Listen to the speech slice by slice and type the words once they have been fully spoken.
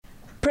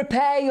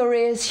Prepare your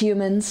ears,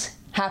 humans.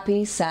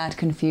 Happy, Sad,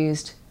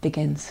 Confused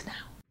begins now.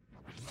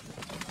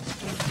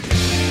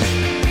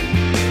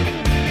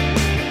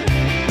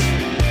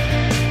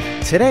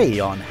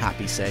 Today on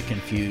Happy, Sad,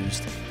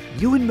 Confused,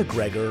 Ewan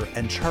McGregor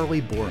and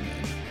Charlie Boorman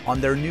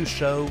on their new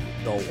show,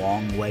 The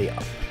Long Way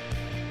Up.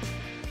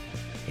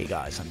 Hey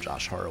guys, I'm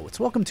Josh Horowitz.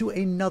 Welcome to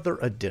another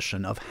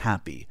edition of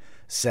Happy,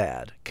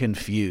 Sad,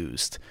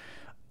 Confused.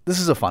 This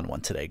is a fun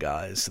one today,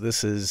 guys.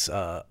 This is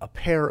a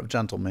pair of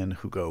gentlemen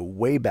who go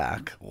way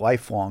back,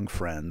 lifelong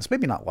friends.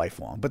 Maybe not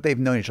lifelong, but they've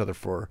known each other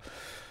for,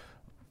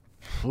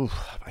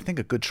 I think,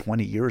 a good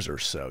 20 years or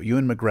so.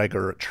 Ewan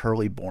McGregor,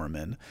 Charlie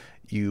Boorman.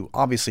 You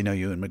obviously know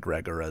Ewan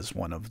McGregor as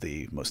one of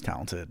the most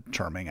talented,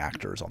 charming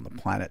actors on the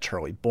planet.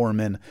 Charlie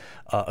Boorman,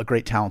 a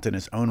great talent in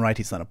his own right.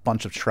 He's done a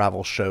bunch of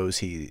travel shows.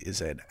 He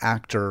is an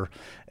actor,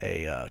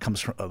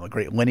 comes from a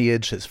great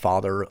lineage. His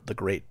father, the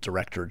great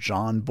director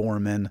John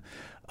Boorman.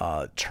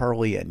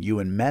 Charlie and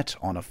Ewan met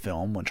on a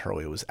film when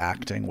Charlie was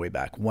acting way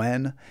back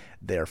when.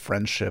 Their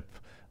friendship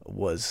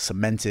was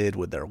cemented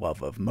with their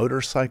love of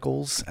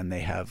motorcycles, and they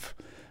have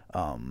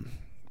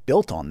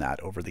built on that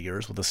over the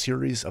years with a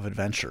series of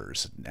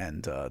adventures,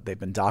 and they've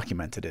been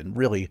documented in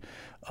really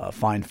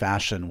fine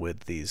fashion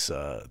with these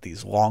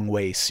Long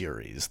Way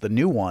series. The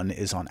new one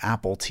is on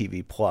Apple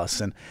TV Plus,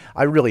 and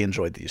I really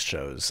enjoyed these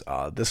shows.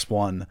 This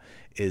one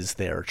is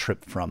their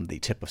trip from the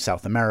tip of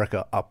South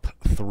America up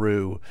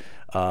through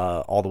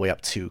all the way up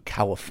to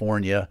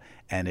California,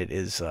 and it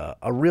is a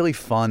really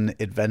fun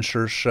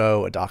adventure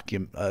show, a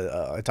document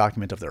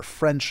of their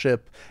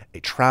friendship, a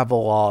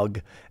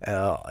travelogue.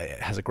 It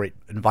has a great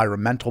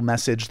environmental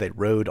message. They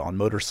rode on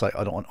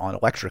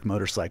electric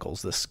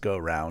motorcycles this go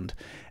round,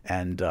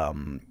 and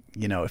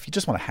if you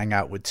just want to hang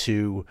out with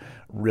two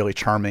really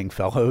charming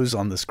fellows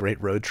on this great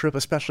road trip,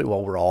 especially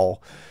while we're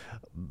all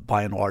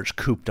by and large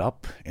cooped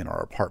up in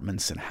our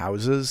apartments and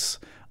houses,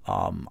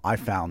 I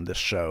found this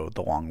show,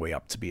 The Long Way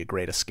Up, to be a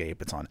great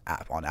escape. It's on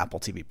Apple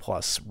TV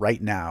Plus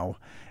right now,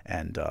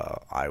 and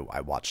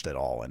I watched it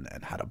all and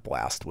had a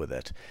blast with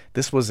it.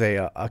 This was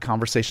a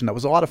conversation that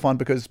was a lot of fun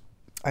because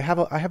I have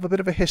a bit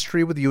of a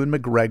history with Ewan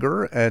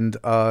McGregor, and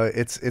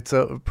it's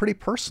a pretty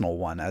personal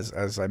one,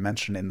 as I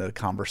mentioned in the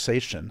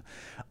conversation.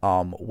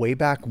 Way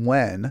back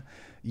when,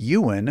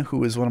 Ewan,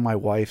 who is one of my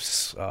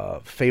wife's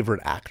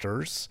favorite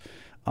actors,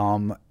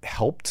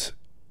 helped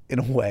in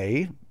a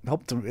way.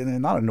 Not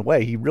in a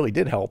way, he really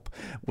did help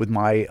with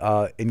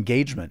my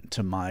engagement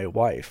to my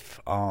wife.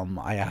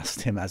 I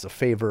asked him as a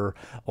favor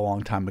a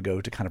long time ago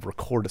to kind of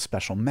record a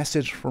special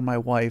message for my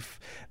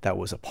wife that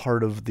was a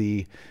part of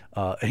the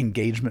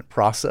engagement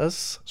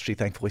process. She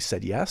thankfully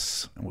said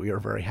yes, and we are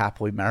very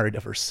happily married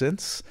ever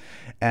since.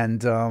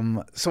 And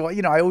so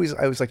I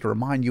always like to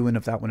remind Ewan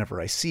of that whenever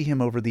I see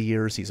him over the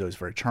years. He's always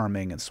very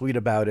charming and sweet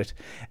about it.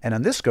 And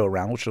on this go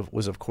round, which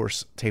was of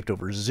course taped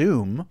over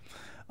Zoom,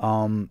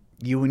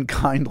 Ewan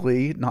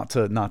kindly, not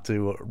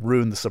to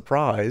ruin the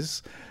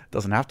surprise,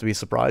 doesn't have to be a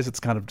surprise, it's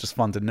kind of just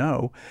fun to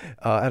know,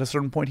 at a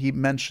certain point he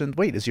mentioned,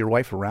 wait, is your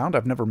wife around?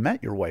 I've never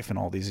met your wife in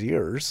all these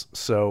years.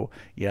 So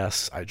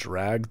yes, I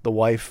dragged the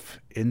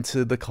wife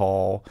into the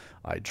call.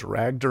 I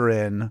dragged her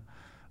in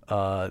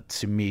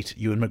to meet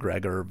Ewan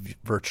McGregor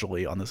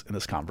virtually in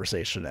this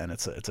conversation, and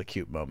it's a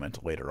cute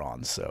moment later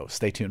on. So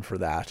stay tuned for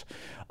that.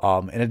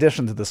 In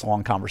addition to this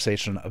long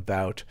conversation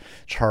about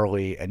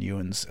Charlie and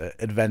Ewan's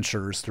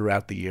adventures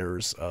throughout the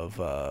years of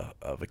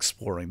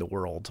exploring the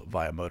world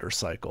via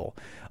motorcycle,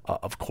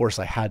 of course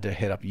I had to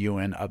hit up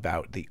Ewan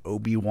about the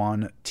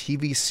Obi-Wan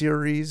TV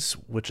series,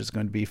 which is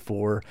going to be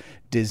for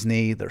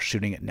Disney. They're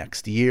shooting it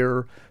next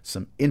year.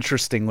 Some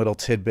interesting little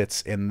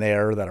tidbits in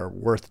there that are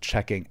worth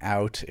checking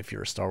out if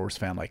you're a Star Wars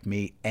fan like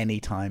me.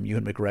 Anytime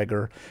Ewan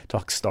McGregor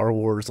talks Star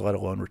Wars, let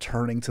alone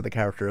returning to the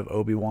character of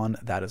Obi-Wan,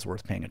 that is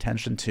worth paying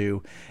attention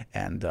to.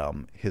 And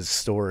his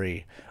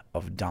story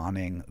of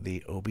donning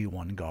the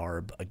Obi-Wan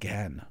garb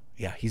again.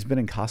 Yeah, he's been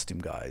in costume,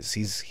 guys.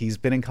 He's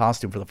been in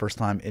costume for the first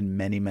time in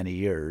many, many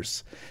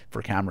years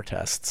for camera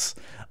tests.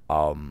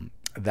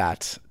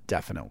 That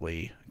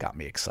definitely got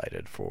me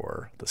excited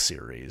for the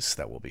series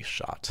that will be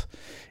shot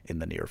in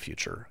the near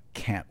future.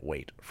 Can't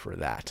wait for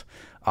that.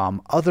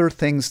 Other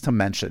things to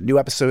mention. New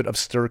episode of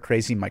Stir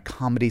Crazy, my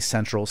Comedy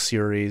Central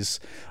series,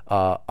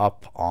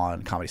 up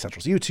on Comedy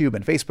Central's YouTube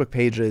and Facebook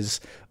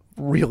pages.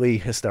 Really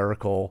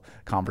hysterical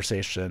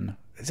conversation.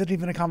 Is it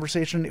even a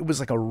conversation? It was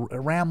like a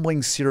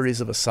rambling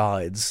series of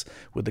asides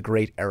with the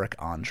great Eric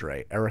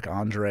Andre. Eric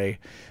Andre,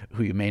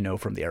 who you may know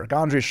from the Eric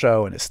Andre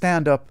Show and his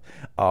stand-up,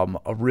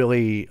 a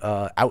really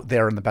out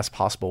there in the best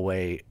possible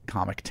way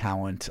comic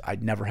talent.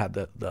 I'd never had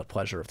the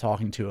pleasure of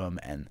talking to him,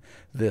 and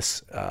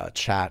this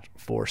chat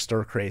for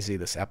Stir Crazy,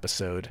 this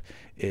episode,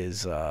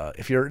 is,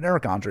 if you're an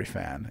Eric Andre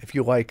fan, if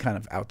you like kind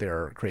of out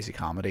there crazy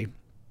comedy,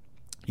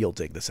 you'll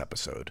dig this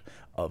episode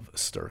of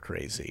Stir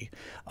Crazy.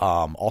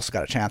 Also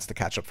got a chance to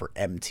catch up for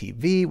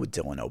MTV with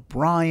Dylan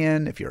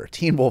O'Brien. If you're a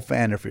Teen Wolf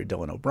fan, or if you're a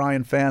Dylan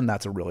O'Brien fan,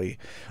 that's a really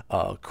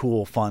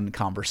cool, fun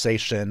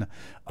conversation.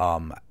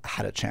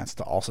 Had a chance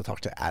to also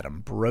talk to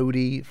Adam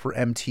Brody for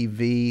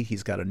MTV.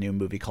 He's got a new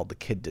movie called The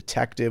Kid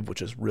Detective,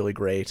 which is really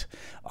great.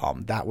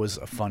 That was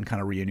a fun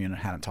kind of reunion. I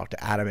hadn't talked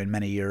to Adam in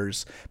many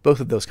years. Both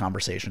of those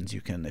conversations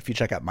you can, if you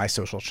check out my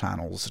social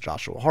channels,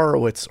 Joshua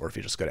Horowitz, or if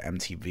you just go to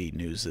MTV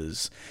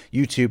News's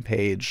YouTube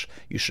page,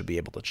 you should be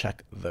able to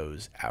check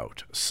those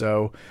out.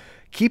 So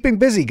keeping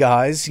busy,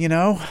 guys, you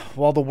know,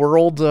 while the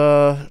world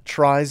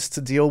tries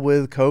to deal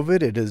with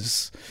COVID. It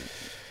is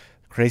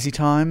crazy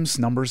times.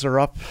 Numbers are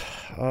up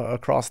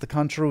across the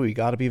country. We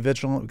got to be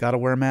vigilant. We got to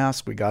wear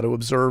masks. We got to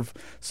observe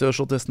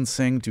social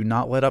distancing. Do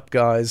not let up,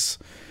 guys.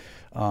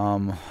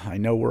 I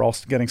know we're all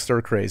getting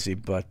stir crazy,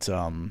 but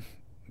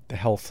the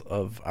health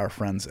of our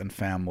friends and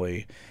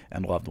family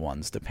and loved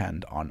ones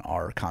depend on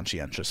our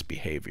conscientious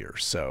behavior.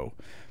 So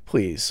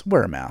please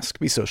wear a mask,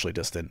 be socially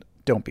distant,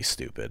 don't be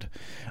stupid.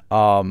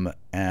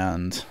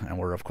 And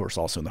we're, of course,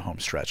 also in the home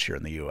stretch here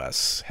in the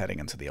U.S. heading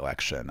into the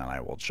election. And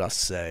I will just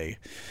say,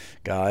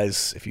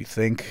 guys, if you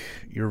think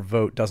your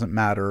vote doesn't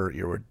matter,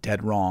 you're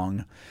dead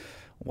wrong.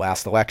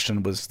 Last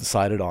election was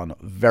decided on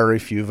very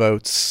few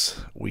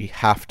votes. We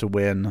have to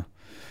win.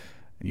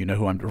 You know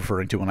who I'm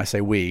referring to when I say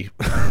we,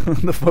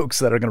 the folks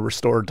that are going to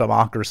restore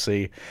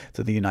democracy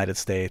to the United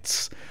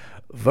States.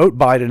 Vote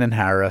Biden and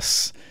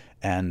Harris.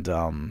 And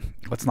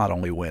let's not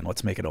only win,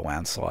 let's make it a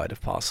landslide if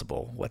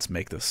possible. Let's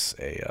make this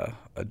a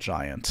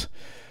giant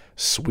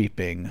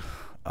sweeping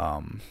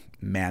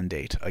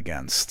mandate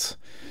against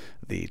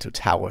the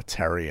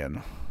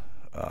totalitarian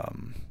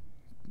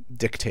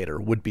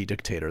would-be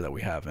dictator that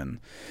we have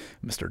in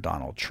Mr.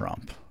 Donald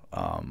Trump.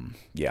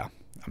 Yeah,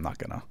 I'm not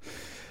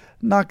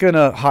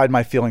gonna hide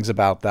my feelings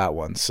about that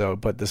one. So,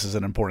 but this is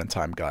an important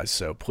time, guys.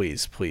 So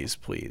please,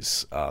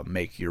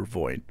 make your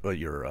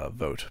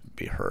vote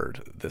be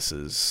heard. This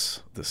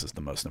is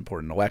the most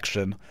important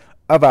election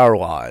of our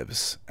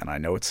lives, and I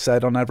know it's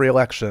said on every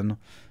election,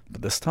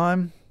 but this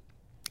time,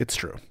 it's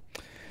true.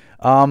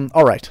 All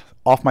right,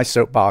 off my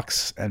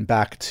soapbox and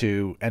back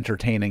to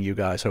entertaining you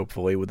guys,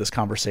 hopefully, with this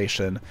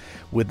conversation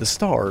with the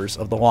stars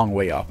of The Long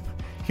Way Up.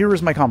 Here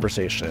is my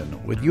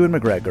conversation with Ewan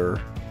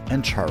McGregor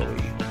and Charlie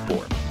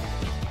Boorman.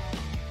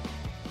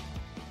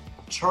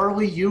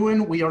 Charlie,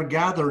 Ewan, we are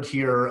gathered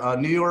here,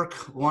 New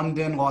York,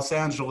 London, Los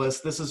Angeles.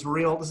 This is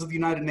real. This is the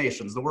United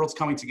Nations. The world's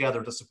coming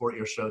together to support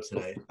your show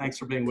today. Thanks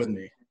for being with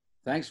me.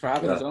 Thanks for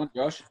having us on,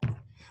 Josh.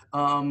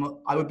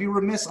 I would be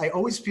remiss. I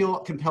always feel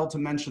compelled to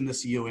mention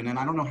this, Ewan, and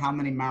I don't know how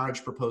many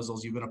marriage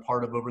proposals you've been a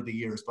part of over the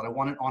years, but I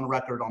want it on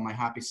record on my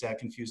Happy, Sad,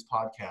 Confused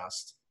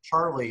podcast.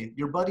 Charlie,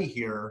 your buddy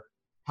here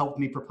helped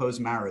me propose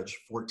marriage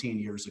 14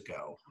 years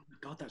ago. Oh my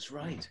God, that's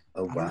right.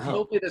 Oh, wow. You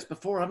told me this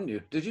before, haven't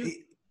you? Did you?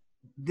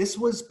 This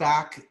was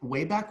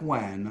way back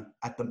when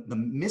at the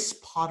Miss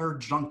Potter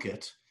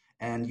junket,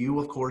 and you,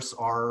 of course,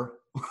 are.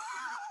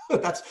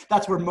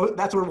 that's where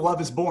love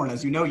is born,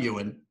 as you know,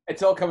 Ewan.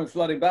 It's all coming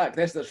flooding back.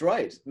 That's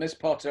right. Miss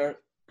Potter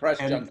press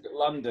junket,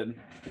 London.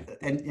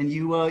 And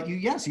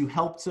you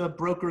helped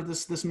broker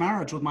this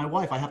marriage with my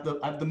wife. I have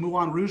the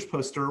Moulin Rouge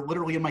poster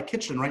literally in my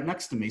kitchen right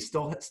next to me,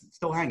 still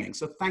hanging.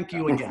 So thank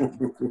you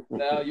again.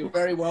 No, you're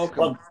very welcome.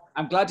 Well,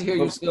 I'm glad to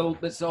hear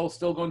it's all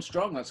still going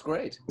strong. That's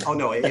great. Oh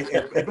no,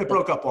 it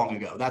broke up long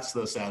ago. That's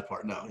the sad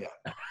part. No,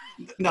 yeah,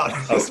 no,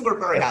 we're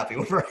very happy.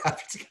 We're very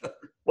happy together.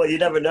 Well, you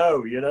never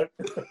know, you know.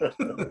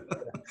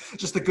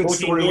 Just a good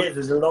 14 story. Years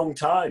is a long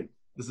time.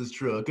 This is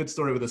true. A good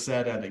story with a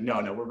sad ending.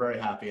 No, we're very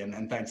happy.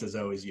 And thanks as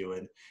always,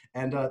 Ewan.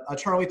 And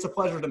Charlie, it's a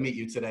pleasure to meet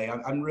you today.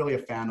 I'm really a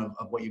fan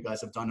of what you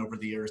guys have done over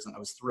the years. And I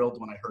was thrilled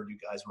when I heard you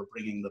guys were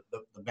bringing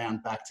the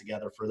band back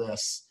together for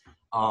this.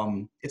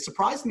 It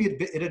surprised me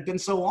it had been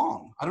so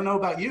long. I don't know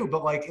about you,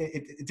 but like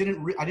I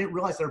didn't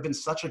realize there had been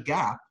such a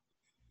gap.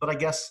 But I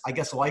guess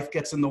life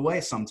gets in the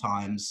way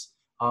sometimes.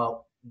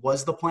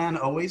 Was the plan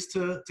always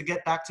to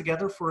get back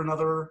together for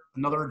another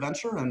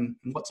adventure? And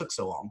what took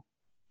so long?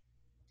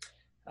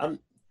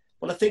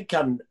 Well, I think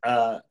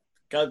I'll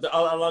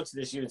answer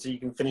this, Ewan, so you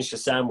can finish your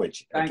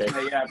sandwich. Thank you,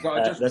 mate. Yeah, I've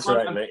got just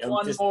one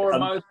more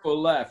mouthful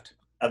left.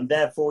 I'm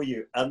there for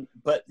you.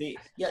 But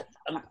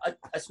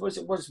I suppose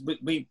it was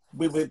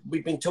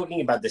we've been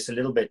talking about this a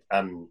little bit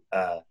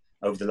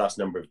over the last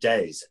number of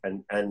days,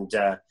 and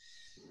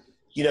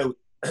you know,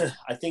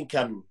 I think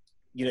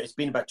you know, it's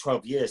been about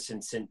 12 years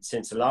since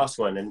the last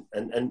one,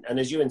 and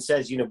as Ewan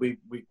says, you know, we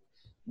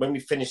when we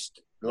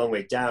finished A Long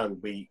Way Down,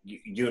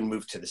 Ewan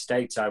moved to the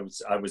States. I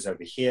was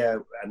over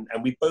here, and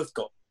we both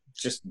got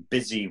just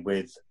busy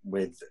with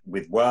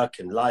work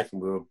and life,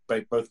 and we were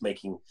both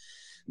making.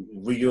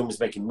 Ewan was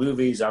making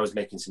movies. I was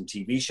making some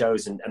TV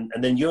shows, and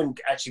then Ewan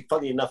actually,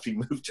 funny enough, he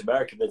moved to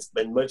America and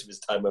spent most of his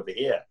time over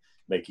here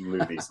making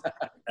movies.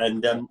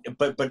 And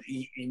but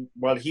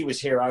while he was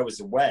here, I was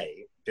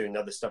away doing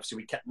other stuff, so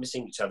we kept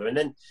missing each other. And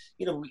then,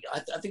 you know,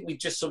 I think we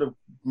just sort of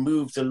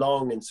moved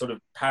along in sort of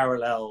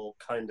parallel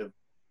kind of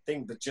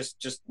thing, but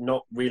just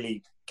not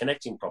really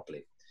connecting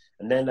properly.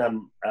 And then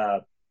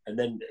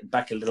then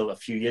back a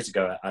few years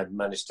ago, I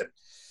managed to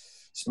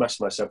smash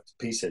myself to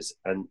pieces,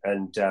 and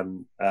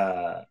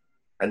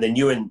then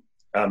Ewan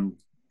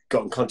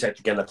got in contact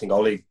again. I think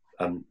Ollie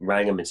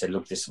rang him and said,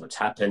 "Look, this is what's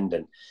happened,"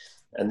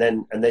 and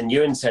then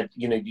Ewan said,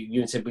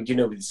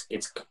 "Well,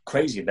 it's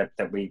crazy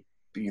that we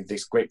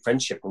this great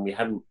friendship and we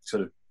haven't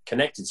sort of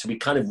connected." So we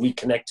kind of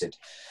reconnected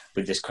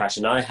with this crash,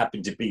 and I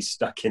happened to be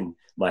stuck in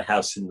my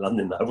house in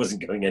London. I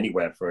wasn't going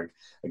anywhere for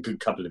a good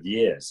couple of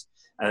years.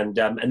 And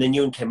then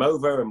Ewan came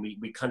over and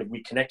we kind of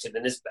reconnected.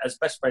 And as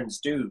best friends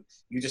do,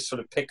 you just sort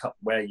of pick up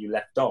where you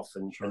left off.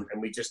 And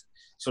we just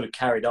sort of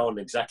carried on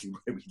exactly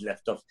where we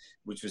left off,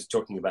 which was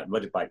talking about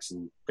motorbikes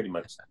and pretty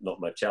much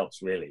not much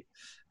else, really.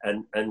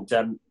 And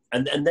then,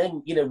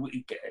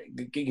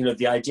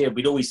 the idea,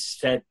 we'd always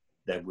said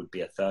there would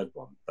be a third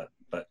one, but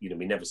we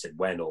never said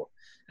when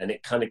and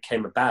it kind of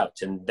came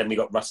about. And then we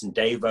got Russ and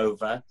Dave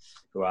over,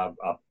 who are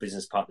our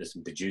business partners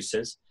and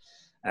producers.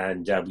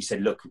 And we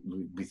said, look,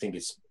 we think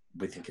it's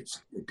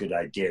a good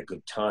idea, a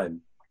good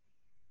time.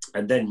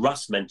 And then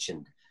Russ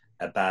mentioned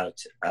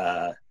about,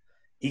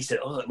 he said,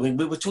 we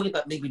were talking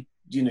about maybe,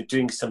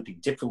 doing something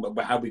different,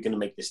 but how are we going to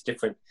make this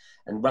different?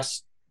 And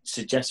Russ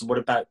suggested, what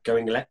about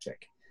going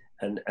electric?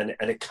 And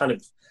it kind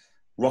of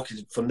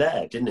rocketed from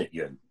there, didn't it,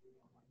 Ewan?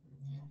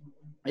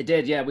 It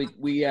did, yeah.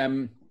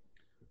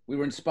 We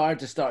were inspired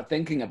to start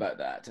thinking about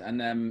that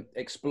and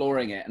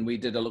exploring it. And we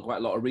did quite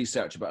a lot of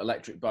research about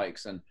electric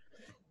bikes. And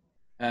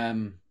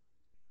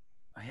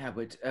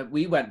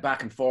we went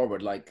back and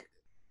forward, like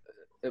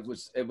it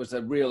was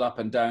a real up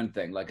and down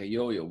thing, like a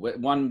yo-yo.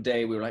 One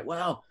day we were like,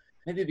 well,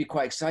 maybe it'd be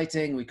quite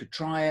exciting. We could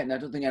try it. And I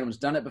don't think anyone's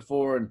done it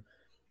before. And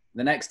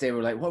the next day we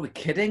were like, what, are we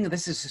kidding?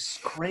 This is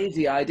a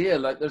crazy idea.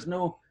 Like there's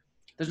nowhere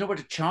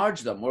to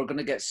charge them. We're going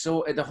to get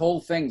the whole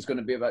thing's going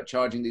to be about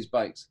charging these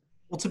bikes.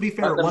 Well, to be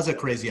fair, it was a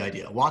crazy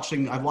idea.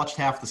 I've watched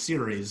half the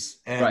series,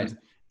 and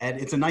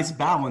it's a nice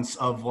balance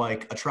of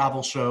like a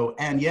travel show,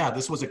 and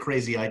this was a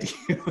crazy idea.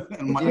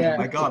 And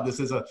my God,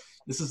 this is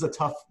a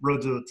tough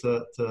road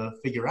to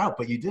figure out,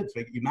 but you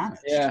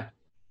managed. Yeah,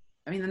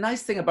 I mean, the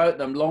nice thing about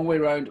them, Long Way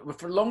Round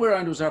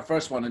was our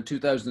first one in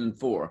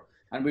 2004,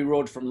 and we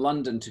rode from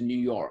London to New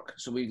York.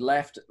 So we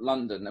left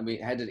London and we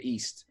headed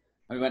east,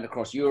 and we went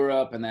across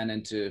Europe and then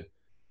into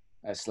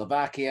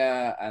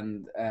Slovakia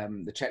and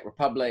the Czech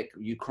Republic,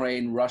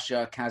 Ukraine,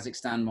 Russia,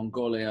 Kazakhstan,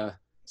 Mongolia,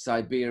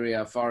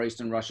 Siberia, Far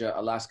Eastern Russia,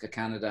 Alaska,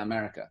 Canada,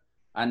 America.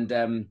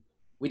 And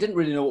we didn't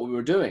really know what we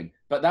were doing,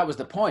 but that was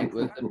the point.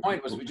 The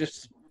point was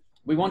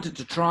we wanted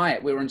to try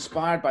it. We were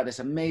inspired by this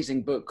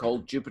amazing book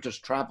called Jupiter's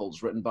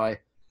Travels, written by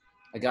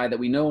a guy that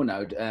we know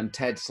now,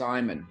 Ted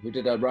Simon, who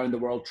did a round the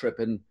world trip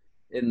in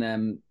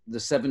the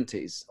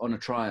 70s on a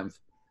Triumph.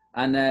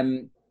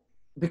 And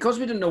because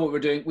we didn't know what we were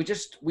doing, we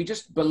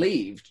just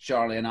believed,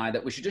 Charlie and I,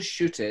 that we should just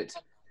shoot it,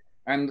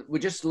 and we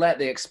just let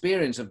the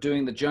experience of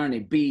doing the journey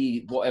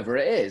be whatever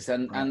it is,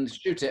 and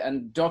shoot it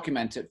and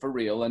document it for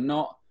real, and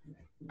not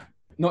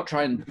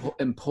try and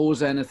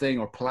impose anything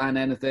or plan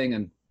anything.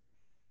 And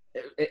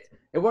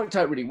it worked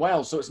out really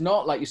well. So it's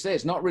not, like you say,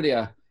 it's not really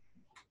a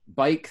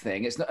bike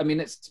thing. It's not, I mean,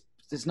 it's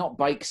not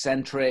bike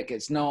centric.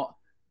 It's not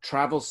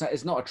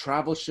it's not a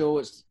travel show.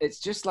 It's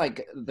just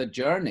like the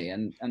journey,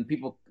 and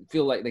people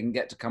feel like they can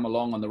get to come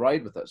along on the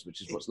ride with us,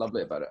 which is what's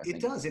lovely about it. I think.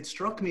 It does. It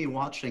struck me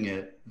watching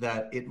it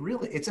that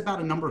it's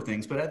about a number of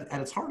things, but at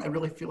its heart, I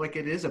really feel like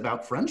it is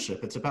about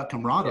friendship. It's about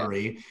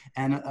camaraderie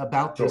and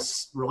about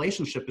this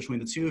relationship between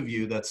the two of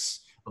you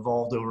that's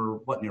evolved over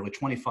nearly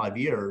 25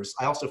 years.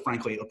 I also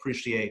frankly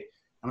appreciate,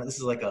 this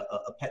is like a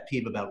pet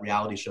peeve about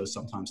reality shows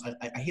sometimes.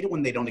 I hate it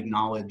when they don't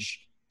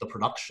acknowledge the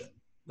production,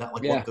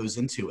 what goes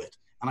into it.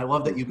 And I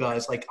love that you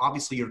guys, like,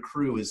 obviously your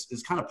crew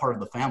is kind of part of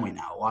the family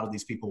now. A lot of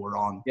these people were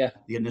on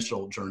the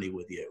initial journey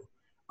with you.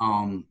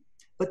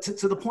 But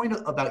to the point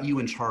about you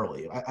and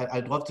Charlie,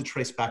 I'd love to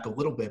trace back a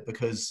little bit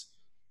because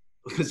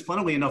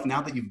funnily enough,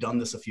 now that you've done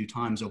this a few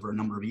times over a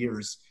number of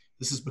years,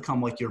 this has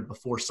become like your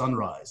Before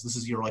Sunrise. This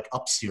is your like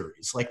up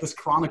series. Like this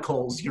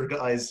chronicles your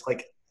guys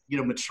like,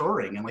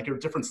 maturing and like your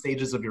different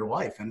stages of your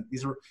life. And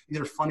these are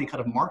funny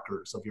kind of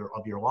markers of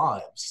your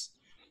lives.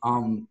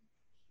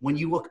 When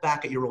you look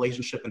back at your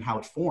relationship and how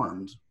it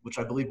formed, which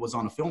I believe was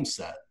on a film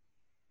set,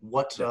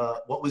 what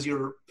was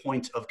your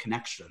point of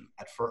connection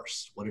at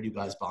first? What did you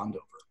guys bond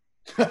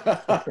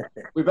over?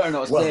 We better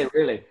not say it,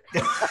 really.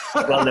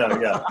 Well,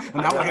 no, yeah.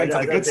 And now we're getting to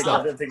the good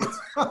stuff. I don't think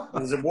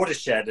there's a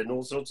watershed and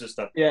all sorts of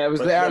stuff. Yeah, it was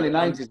the early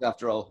 90s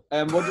after all.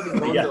 What did we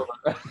bond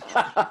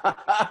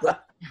over?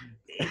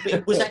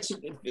 It was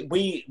actually,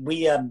 we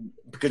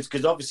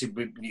because obviously,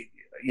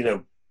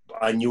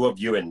 I knew of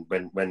Ewan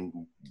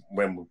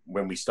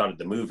when we started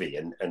the movie,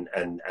 and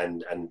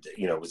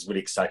was really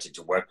excited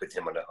to work with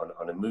him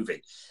on a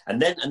movie,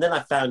 and then I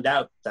found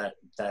out that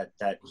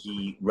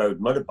he rode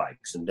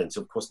motorbikes, and then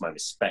so of course my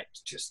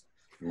respect just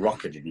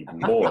rocketed even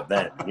more.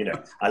 Then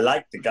I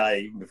liked the guy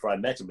even before I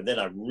met him, but then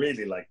I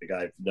really liked the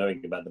guy for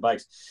knowing about the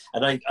bikes,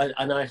 and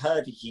I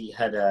heard he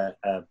had a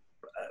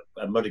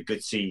Moto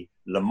Guzzi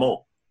Le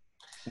Mans,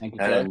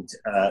 and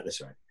that's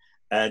right.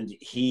 And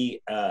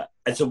he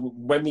and so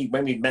when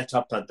we met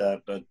up at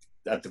the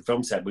at the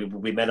film set.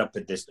 We met up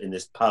at in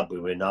this pub. We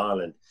were in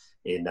Ireland,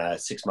 in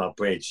 6 Mile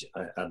Bridge,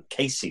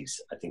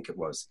 Casey's, I think it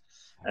was,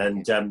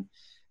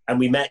 and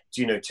we met,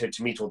 you know,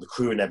 to meet all the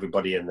crew and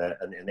everybody and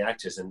the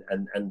actors.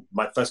 And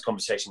my first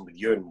conversation with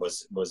Ewan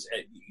was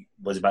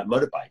about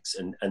motorbikes,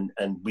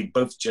 and we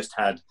both just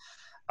had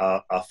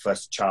our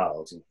first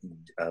child,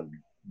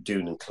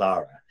 Dune and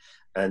Clara,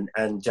 and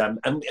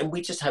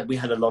we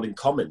had a lot in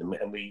common,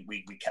 and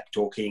we kept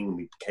talking, and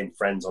we became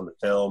friends on the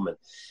film,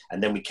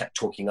 and then we kept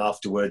talking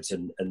afterwards,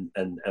 and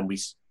we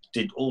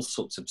did all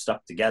sorts of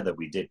stuff together.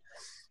 We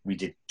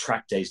did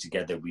track days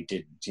together. We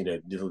did, you know,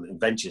 little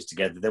adventures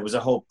together. There was a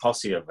whole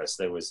posse of us.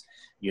 There was,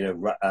 you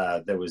know,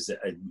 there was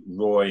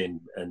Roy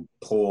and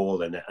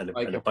Paul and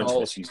a bunch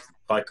of us used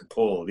Biker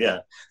Paul, yeah,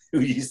 who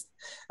used.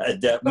 We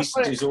used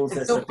to do all that.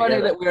 It's so funny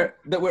that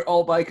we're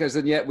all bikers,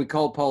 and yet we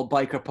call Paul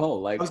Biker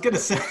Paul. Like, I was gonna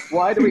say,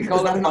 why do we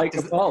call him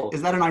Biker Paul?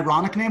 Is that an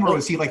ironic name, or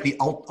is he like the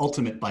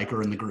ultimate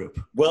biker in the group?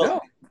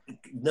 Well.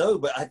 No,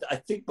 but I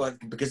think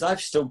because I've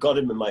still got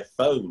him in my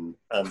phone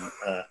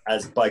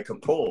as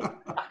Biker Paul,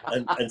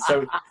 and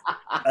so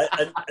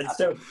I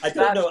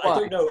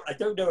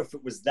don't know if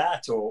it was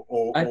that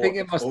or I think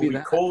it must be we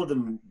that. called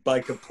him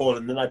Biker Paul,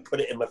 and then I put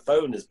it in my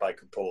phone as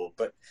Biker Paul.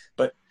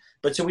 But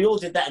so we all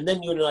did that, and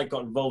then you and I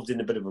got involved in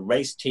a bit of a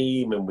race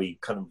team, and we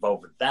kind of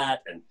involved with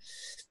that, and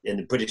in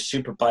the British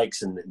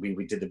Superbikes, and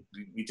we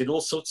did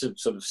all sorts of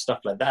sort of stuff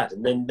like that,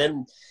 and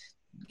then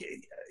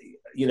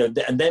you know,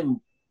 and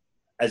then.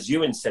 As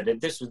Ewan said,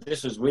 this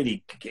was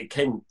really, it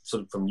came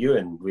sort of from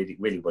Ewan.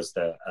 Really was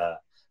the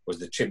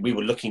trip. We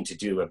were looking to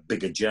do a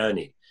bigger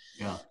journey,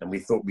 yeah. And we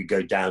thought we'd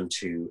go down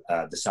to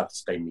the south of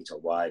Spain, meet our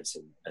wives,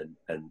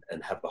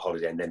 and have a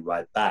holiday, and then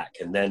ride back.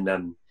 And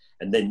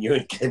then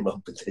Ewan came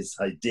up with this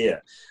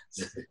idea.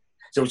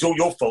 So it's all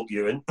your fault,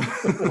 Ewan.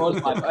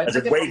 As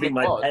I'm waving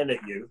my pen at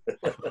you.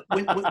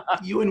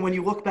 Ewan, when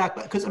you look back,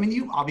 because I mean,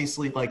 you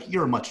obviously, like,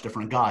 you're a much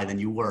different guy than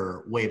you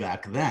were way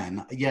back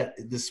then. Yet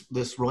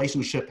this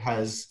relationship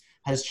has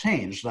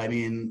changed. I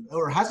mean,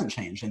 or hasn't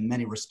changed in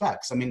many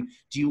respects. I mean,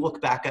 do you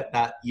look back at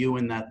that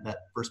Ewan that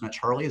first met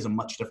Charlie as a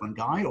much different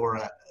guy, or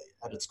at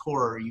its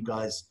core, are you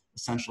guys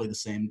essentially the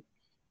same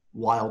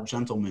wild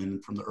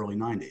gentleman from the early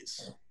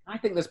 '90s? I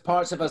think there's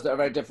parts of us that are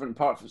very different.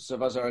 Parts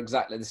of us are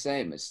exactly the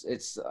same. It's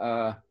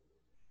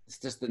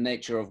just the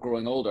nature of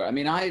growing older. I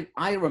mean, I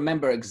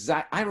remember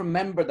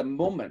the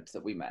moment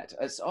that we met.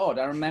 It's odd.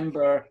 I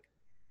remember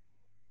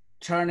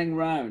turning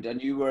round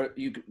and you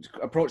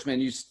approached me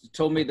and you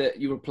told me that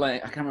you were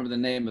playing. I can't remember the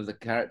name of the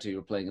character you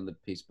were playing in the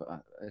piece, but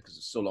because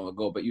it's so long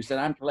ago. But you said,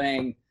 I'm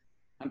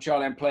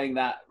Charlie. I'm playing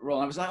that role.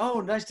 And I was like, oh,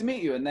 nice to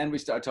meet you. And then we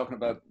started talking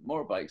about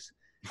motorbikes.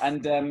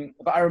 And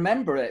but I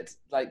remember it,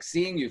 like,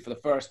 seeing you for the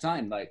first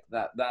time, like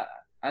that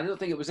I don't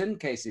think it was in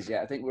Casey's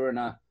yet. I think we were in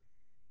a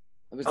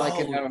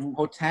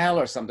hotel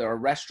or something, or a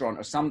restaurant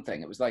or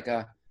something. It was like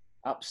a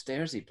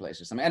upstairsy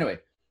place or something. Anyway,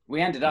 we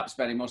ended up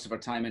spending most of our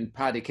time in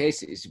Paddy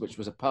Casey's, which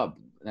was a pub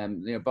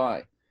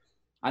nearby.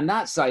 And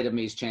that side of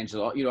me has changed a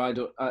lot. You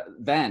know,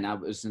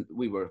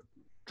 we were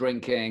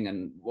drinking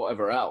and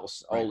whatever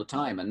else all the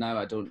time, and now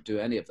I don't do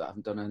any of that. I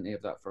haven't done any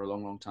of that for a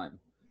long, long time.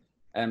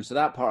 So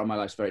that part of my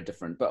life is very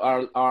different. But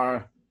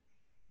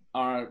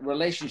our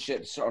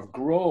relationship sort of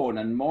grown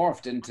and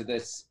morphed into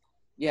this,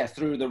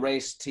 through the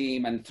race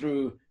team and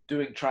through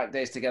doing track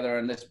days together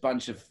and this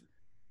bunch of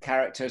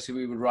characters who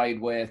we would ride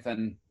with,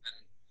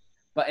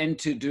 but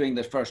into doing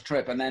the first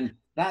trip. And then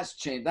that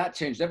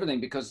changed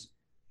everything, because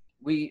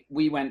we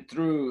went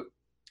through,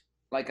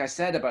 like I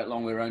said about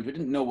Long Way Round, we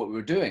didn't know what we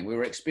were doing. We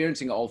were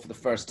experiencing it all for the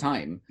first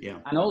time. Yeah.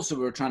 And also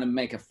we were trying to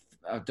make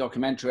a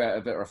documentary out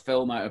of it, or a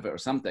film out of it, or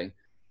something.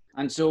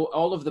 And so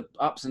all of the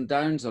ups and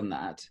downs on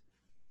that,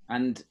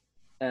 and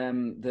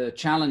the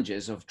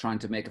challenges of trying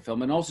to make a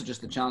film, and also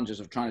just the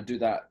challenges of trying to do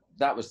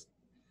that was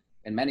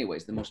in many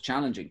ways the most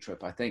challenging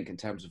trip, I think, in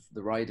terms of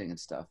the riding and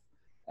stuff.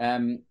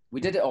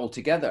 We did it all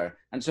together.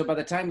 And so by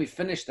the time we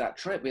finished that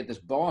trip, we had this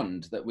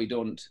bond that we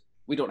don't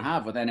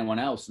have with anyone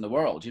else in the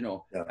world, you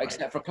know,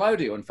 except for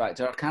Claudio. In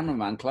fact, our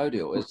cameraman,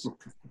 Claudio,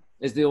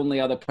 is the only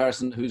other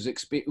person who's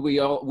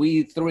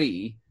we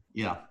three.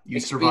 Yeah, you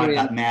survived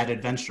that mad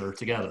adventure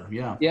together.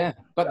 Yeah. Yeah,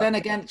 but then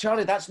again,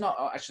 Charlie, that's not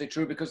actually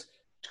true, because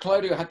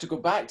Claudio had to go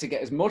back to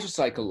get his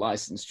motorcycle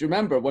license. Do you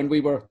remember when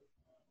we were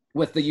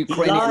with the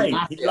Ukrainian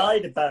mafia? He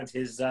lied about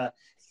his.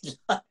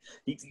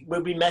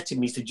 When we met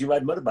him, he said, "Do you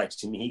ride motorbikes?"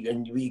 To me,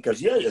 he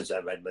goes, "Yes, I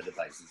ride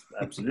motorbikes,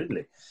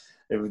 absolutely."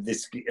 It was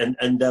this, and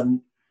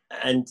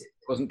it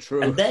wasn't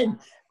true. And then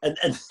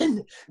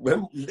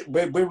when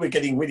we're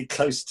getting really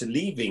close to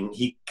leaving,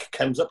 he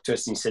comes up to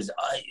us and he says,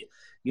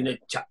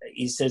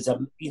 he says,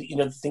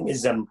 the thing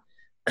is,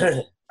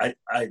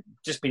 I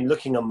just been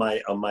looking on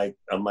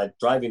my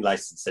driving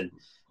license,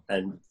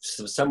 and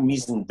for some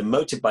reason the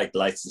motorbike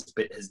license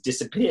bit has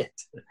disappeared.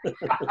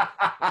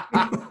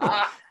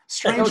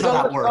 Strange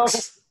how that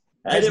works.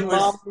 His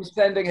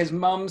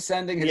mum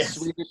sending his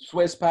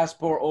Swiss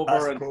passport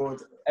over, and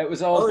it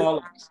was all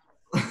bollocks.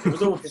 It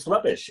was all just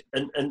rubbish,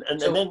 and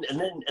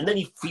then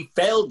he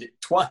failed it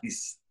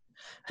twice.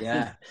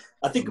 Yeah.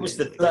 I think it was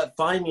the third,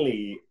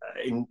 finally,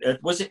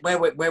 was it where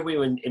we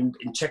were in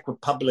Czech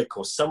Republic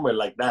or somewhere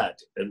like that?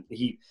 And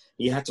he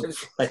had to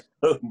fly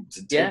home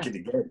to take it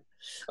again.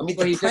 I mean,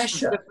 the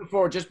pressure.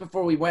 Just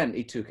before we went,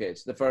 he took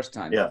it the first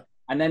time. Yeah.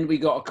 And then we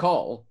got a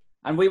call,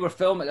 and we were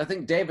filming. I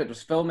think David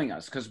was filming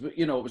us because,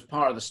 you know, it was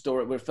part of the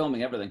story. We were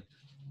filming everything.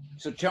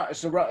 So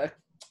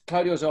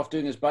Claudio's off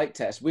doing his bike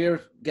test. We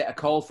get a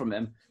call from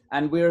him,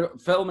 and we're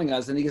filming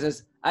us, and he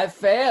says, "I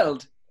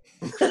failed."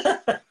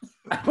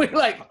 And we're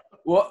like,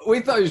 what? We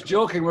thought he was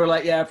joking. We're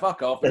like, "Yeah,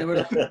 fuck off." And he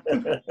was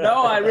like,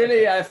 "No,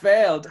 I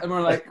failed." And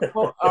we're like,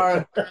 well,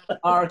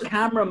 our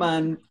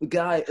cameraman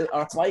guy,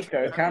 our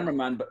biker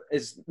cameraman, but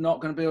is not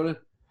going to be able to.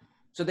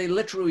 So they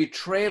literally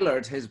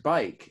trailered his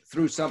bike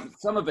through some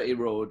of it he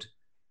rode,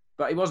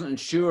 but he wasn't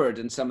insured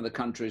in some of the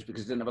countries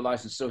because he didn't have a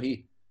license. So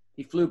he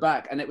flew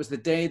back, and it was the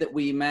day that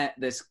we met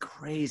this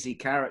crazy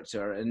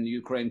character in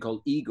Ukraine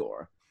called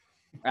Igor.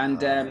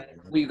 And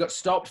we got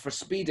stopped for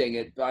speeding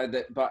it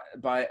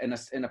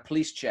in a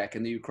police check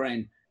in the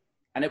Ukraine,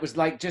 and it was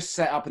like just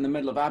set up in the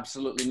middle of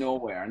absolutely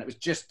nowhere, and it was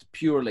just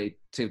purely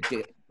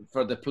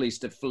for the police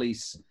to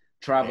fleece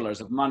travelers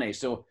of money.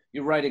 So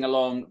you're riding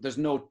along, there's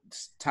no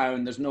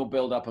town, there's no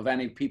build up of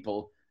any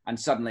people, and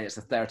suddenly it's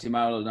a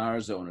 30-mile-an-hour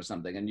zone or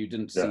something, and you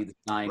didn't see the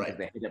sign because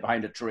they hid it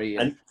behind a tree.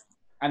 And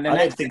then I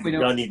don't think the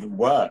gun even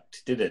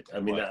worked, did it? I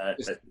mean,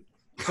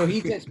 so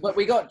he did, but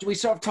we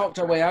sort of talked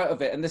our way out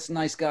of it. And this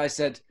nice guy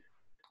said,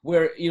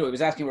 he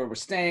was asking where we're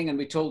staying, and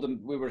we told him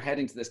we were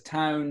heading to this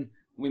town.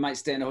 We might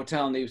stay in a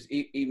hotel, and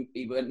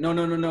he went,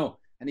 no,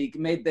 and he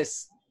made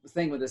this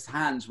thing with his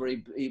hands where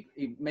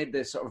he made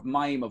this sort of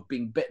mime of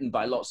being bitten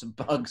by lots of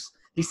bugs.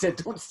 He said,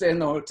 "Don't stay in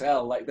the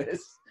hotel like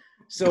this."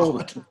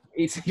 So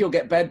you'll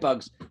get bed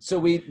bugs. So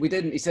we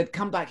didn't. He said,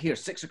 "Come back here,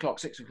 6 o'clock.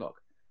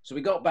 So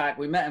we got back.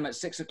 We met him at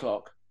 6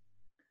 o'clock.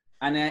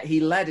 And he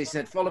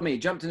said, "Follow me." He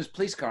jumped in his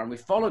police car, and we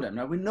followed him.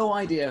 Now, we have no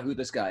idea who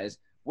this guy is,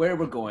 where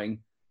we're going.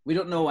 We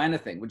don't know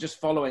anything. We're just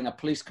following a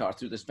police car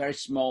through this very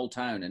small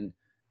town in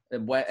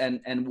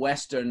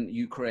western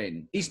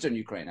Ukraine, eastern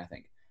Ukraine, I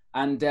think.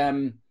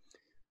 And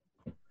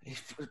he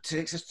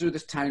takes us through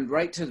this town,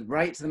 right to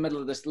the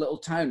middle of this little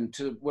town,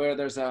 to where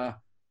there's a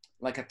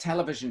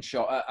television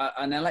shop,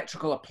 an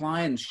electrical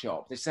appliance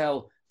shop. They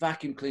sell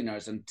vacuum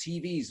cleaners and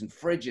TVs and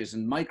fridges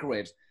and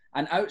microwaves.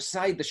 And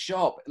outside the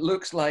shop, it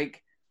looks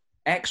like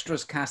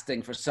extras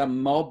casting for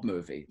some mob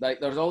movie. Like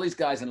there's all these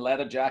guys in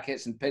leather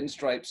jackets and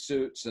pinstripe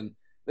suits, and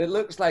it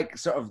looks like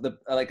sort of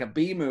like a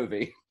B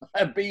movie,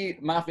 a B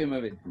mafia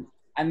movie.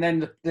 And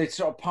then they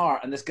sort of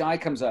part, and this guy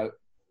comes out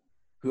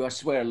who I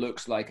swear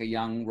looks like a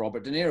young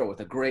Robert De Niro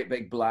with a great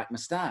big black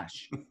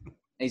mustache.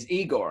 He's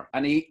Igor,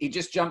 and he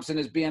just jumps in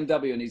his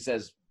BMW and he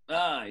says,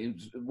 he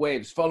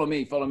waves, "Follow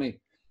me, follow me."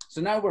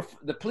 So now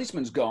the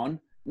policeman's gone.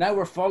 Now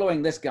we're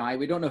following this guy.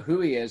 We don't know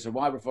who he is or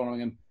why we're following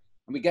him.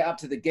 And we get up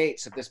to the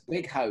gates of this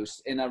big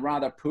house in a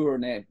rather poor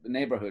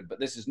neighborhood, but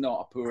this is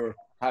not a poor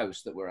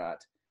house that we're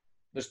at.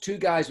 There's two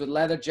guys with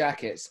leather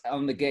jackets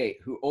on the gate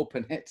who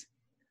open it,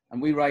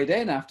 and we ride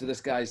in after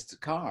this guy's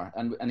car,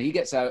 and he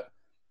gets out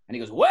and he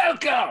goes,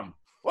 welcome,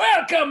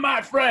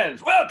 my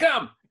friends,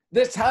 welcome.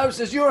 This house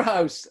is your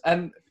house.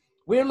 And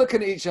we're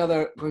looking at each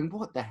other going,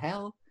 what the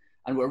hell?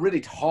 And we're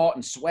really hot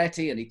and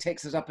sweaty, and he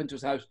takes us up into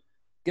his house,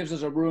 gives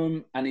us a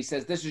room, and he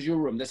says, this is your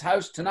room. This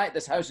house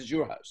is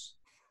your house.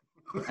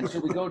 And so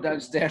we go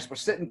downstairs,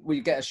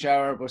 we get a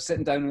shower, we're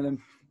sitting down with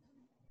him,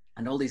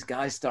 and all these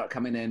guys start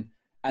coming in,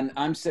 and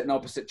I'm sitting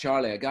opposite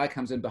Charlie. A guy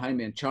comes in behind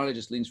me, and Charlie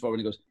just leans forward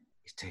and he goes,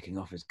 he's taking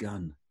off his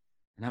gun.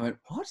 And I went,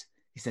 what?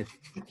 He said,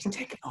 he's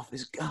taking off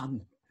his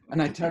gun.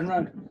 And I turn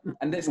around,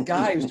 and this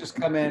guy who's just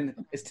come in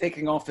is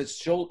taking off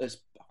his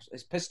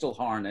pistol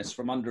harness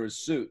from under his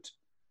suit.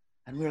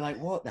 And we were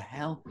like, what the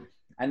hell?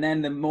 And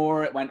then the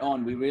more it went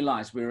on, we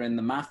realized we're in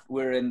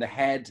the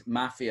head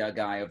mafia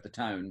guy of the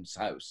town's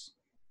house.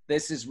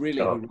 This is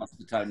really who runs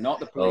the town, not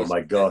the police. Oh my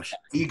gosh,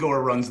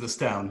 Igor runs this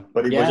town.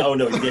 But it was, oh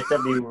no, yes,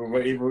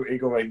 definitely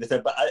Igor running this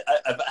town. But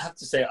I have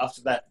to say,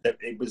 after that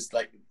it was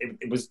like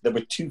it was. There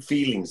were two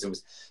feelings. It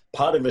was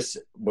part of us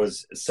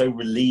was so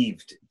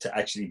relieved to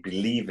actually be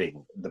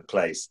leaving the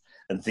place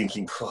and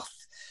thinking, oh,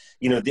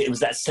 it was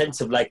that sense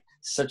of like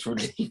such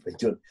relief,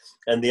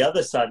 and the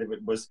other side of it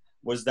was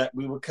that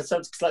we were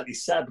slightly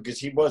sad because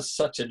he was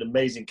such an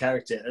amazing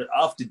character. And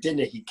after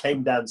dinner, he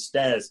came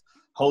downstairs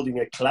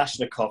holding a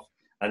Kalashnikov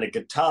and a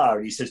guitar,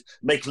 and he says,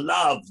 make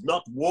love,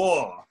 not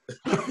war.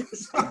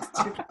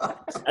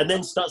 And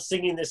then starts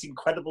singing this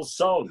incredible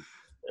song.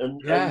 And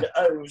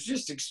it was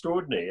just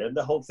extraordinary. And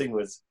the whole thing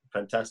was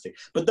fantastic.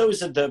 But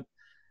those are the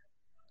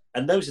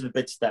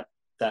bits that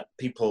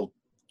people,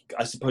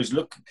 I suppose,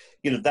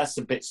 that's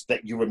the bits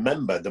that you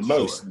remember the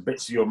most, the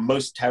bits you're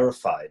most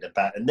terrified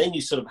about. And then you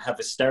sort of have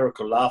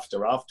hysterical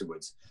laughter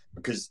afterwards,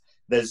 because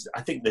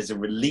I think there's a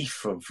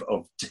relief of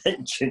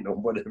tension or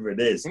whatever it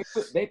is.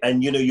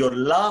 And, you're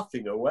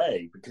laughing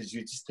away because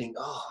you just think,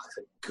 oh,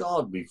 thank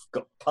God, we've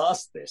got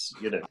past this,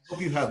 I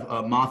hope you have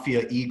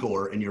Mafia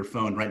Igor in your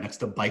phone right next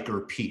to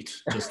Biker Pete,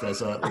 just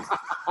as a...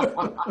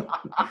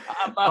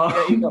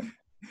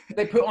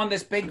 they put on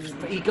this big.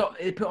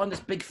 They put on this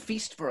big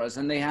feast for us,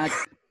 and they had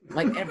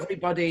like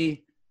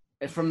everybody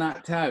from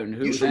that town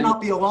who you should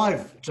not be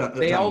alive,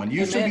 they all gentlemen. came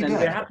You should in be and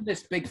dead. they're having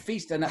this big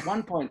feast. And at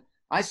one point,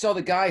 I saw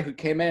the guy who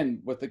came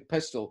in with the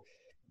pistol,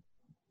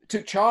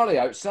 took Charlie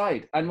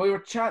outside, and we were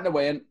chatting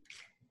away. And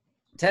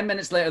 10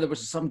 minutes later, there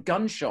was some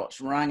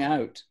gunshots rang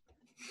out,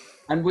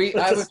 and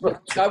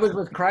I was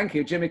with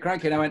Cranky, Jimmy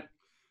Cranky, and I went,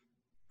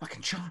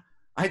 "Fucking Charlie!"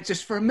 I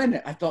just for a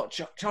minute I thought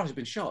Charlie's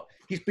been shot.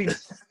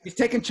 He's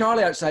taken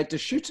Charlie outside to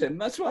shoot him.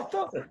 That's what I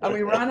thought. And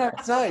we ran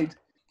outside.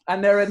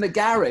 And they're in the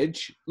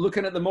garage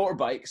looking at the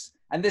motorbikes.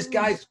 And this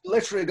guy's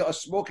literally got a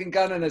smoking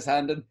gun in his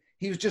hand. And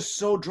he was just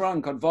so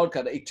drunk on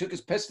vodka that he took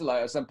his pistol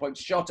out at some point,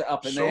 shot it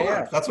up in the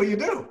air. That's what you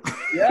do.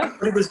 Yeah.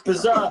 But it was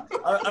bizarre.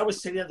 I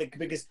was sitting there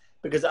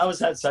because I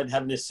was outside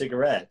having a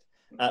cigarette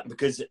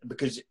because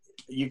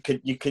you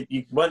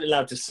weren't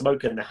allowed to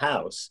smoke in the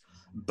house,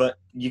 but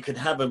you could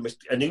have an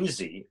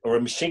Uzi or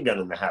a machine gun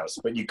in the house,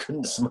 but you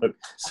couldn't smoke.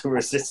 So we're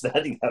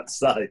standing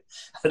outside,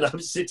 and I'm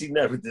sitting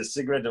there with this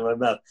cigarette in my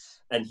mouth,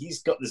 and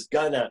he's got this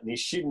gun out, and he's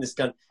shooting this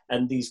gun,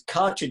 and these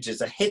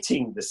cartridges are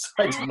hitting the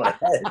side of my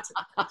head.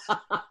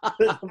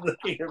 And I'm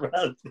looking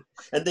around,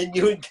 and then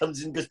Ewan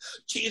comes in and goes,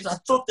 "Geez, I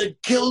thought they'd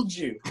killed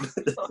you."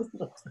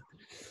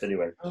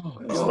 Anyway.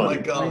 Oh my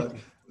God.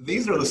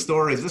 These are the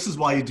stories. This is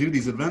why you do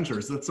these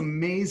adventures. That's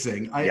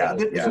amazing.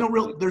 There's no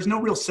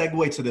real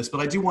segue to this, but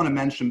I do want to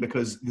mention,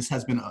 because this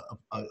has been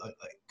a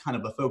kind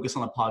of a focus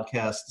on the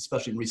podcast,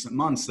 especially in recent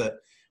months, that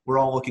we're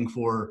all looking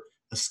for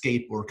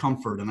escape or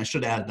comfort. And I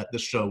should add that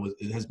this show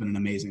has been an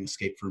amazing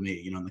escape for me,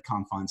 in the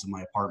confines of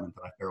my apartment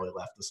that I barely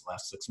left this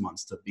last 6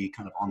 months, to be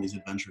kind of on these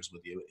adventures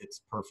with you.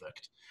 It's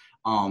perfect.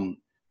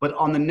 But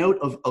on the note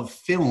of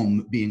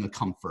film being a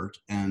comfort,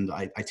 and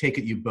I take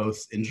it you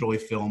both enjoy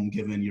film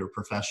given your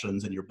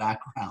professions and your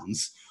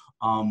backgrounds,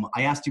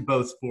 I asked you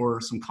both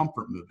for some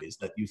comfort movies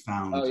that you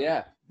found. Oh,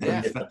 yeah.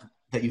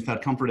 That you've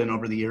had comfort in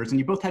over the years, and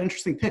you both had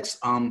interesting picks.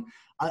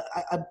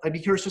 I'd be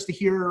curious just to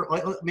hear,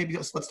 maybe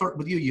let's start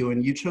with you,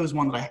 Ewan. You chose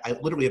one that I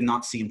literally have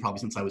not seen probably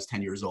since I was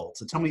 10 years old.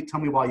 So tell me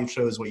why you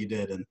chose what you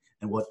did, and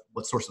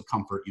what source of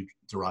comfort you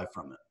derive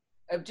from it.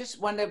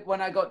 Just when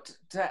I got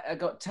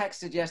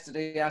texted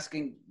yesterday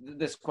asking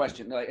this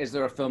question, like, is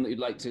there a film that you'd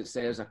like to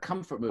say as a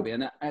comfort movie?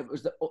 And it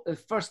was the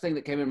first thing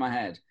that came in my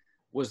head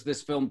was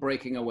this film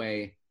Breaking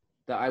Away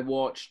that I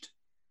watched,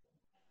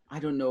 I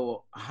don't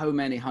know how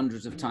many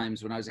hundreds of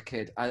times when I was a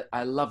kid.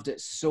 I loved it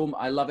so.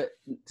 I love it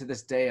to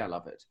this day. I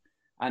love it,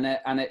 and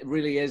it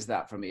really is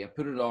that for me. I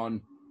put it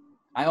on.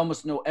 I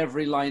almost know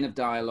every line of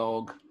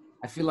dialogue.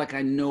 I feel like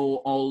I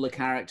know all the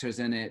characters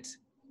in it.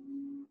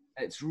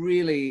 It's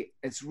really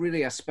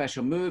a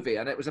special movie,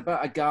 and it was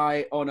about a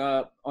guy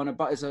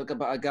it's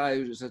about a guy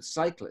who's a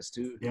cyclist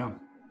who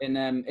in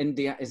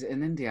India. Is it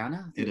in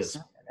Indiana? It is.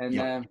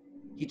 And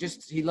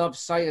he loves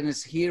cycling, and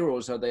his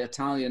heroes are the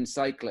Italian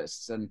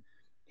cyclists, and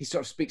he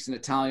sort of speaks in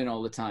Italian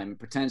all the time and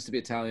pretends to be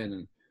Italian,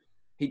 and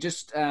he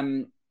just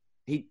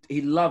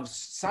he loves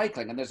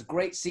cycling, and there's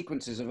great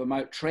sequences of him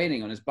out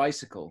training on his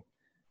bicycle,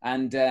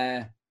 and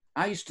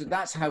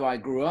that's how I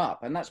grew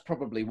up, and that's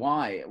probably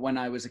why when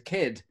I was a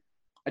kid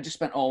I just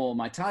spent all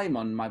my time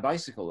on my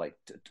bicycle, like,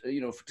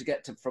 to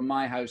get from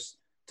my house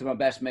to my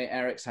best mate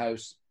Eric's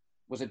house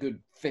was a good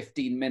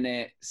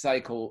 15-minute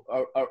cycle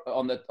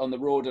on the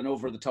road and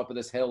over the top of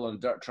this hill on a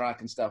dirt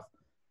track and stuff.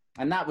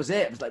 And that was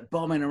it. It was like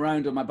bombing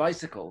around on my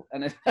bicycle.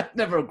 And I've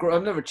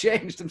never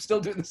changed. I'm still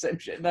doing the same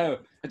shit now.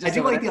 I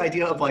do like the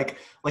idea of like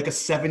a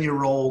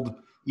 7-year-old,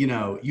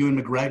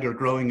 Ewan McGregor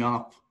growing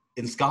up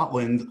in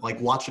Scotland,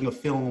 like watching a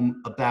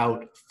film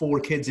about 4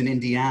 kids in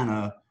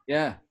Indiana.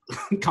 Yeah.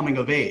 Coming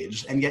of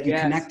age, and yet you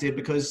connected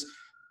because,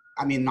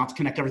 not to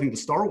connect everything to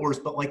Star Wars,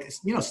 but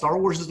Star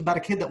Wars is about a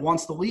kid that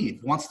wants to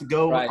leave, wants to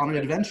go on an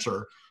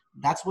adventure.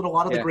 That's what a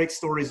lot of the great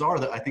stories are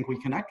that I think we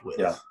connect with.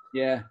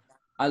 Yeah.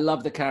 I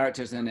love the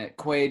characters in it.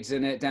 Quaid's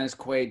in it. Dennis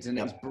Quaid's in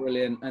it. He's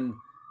brilliant. And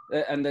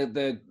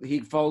he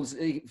falls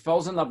in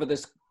love with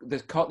this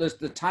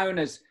the town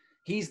is,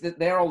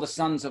 they're all the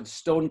sons of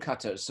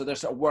stonecutters. So they're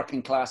sort of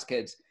working class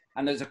kids.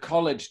 And there's a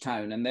college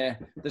town, and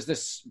there's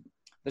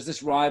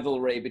this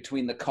rivalry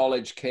between the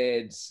college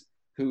kids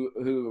who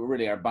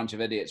really are a bunch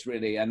of idiots,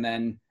 really, and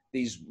then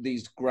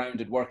these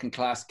grounded working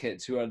class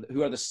kids who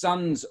are the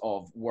sons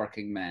of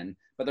working men,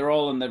 but they're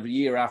all in the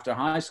year after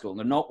high school and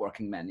they're not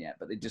working men yet,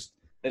 but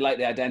they like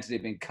the identity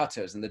of being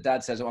cutters. And the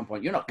dad says at one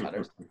point, "You're not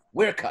cutters,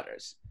 we're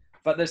cutters."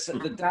 But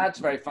the dad's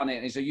very funny,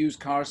 and he's a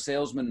used car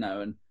salesman now,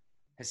 and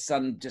his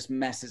son just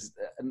messes.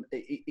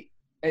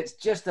 It's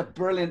just a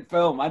brilliant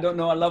film. I don't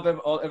know. I love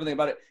everything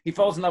about it. He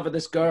falls in love with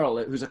this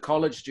girl who's a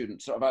college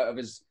student, sort of out of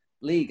his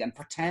league, and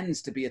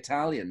pretends to be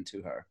Italian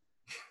to her.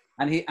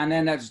 And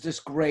then there's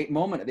this great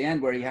moment at the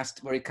end where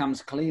he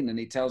comes clean and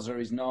he tells her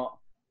he's not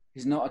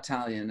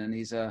Italian and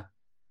he's a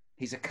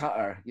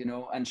cutter,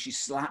 and she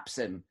slaps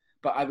him.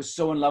 But I was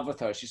so in love with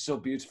her. She's so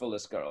beautiful,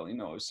 this girl.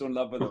 I was so in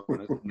love with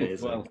her.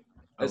 Amazing. Well,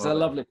 It's a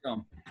lovely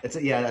film.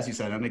 Yeah, as you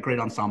said, a great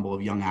ensemble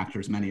of young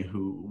actors, many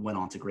who went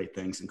on to great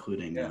things,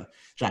 including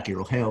Jackie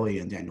Earle Haley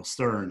and Daniel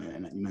Stern,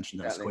 and you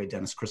mentioned Dennis Quaid,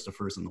 Dennis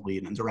Christopher's in the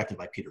lead, and directed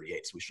by Peter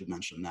Yates. We should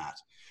mention that.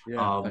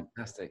 Yeah,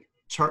 fantastic.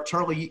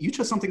 Charlie, you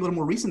chose something a little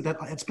more recent that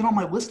it's been on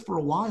my list for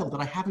a while that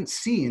I haven't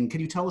seen.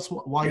 Can you tell us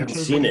why you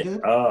chose what you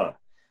did?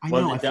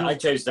 I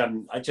chose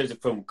a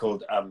film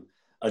called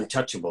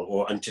Untouchable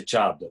or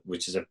Untouchable,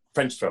 which is a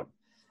French film,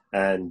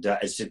 and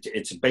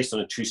it's based on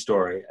a true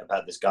story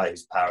about this guy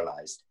who's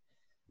paralyzed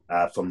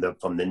from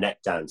the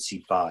neck down,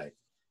 C5,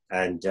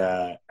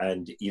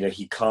 and you know,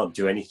 he can't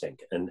do anything,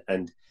 and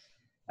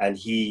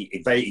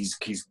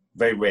he's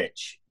very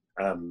rich,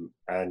 and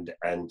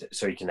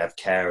so he can have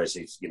carers.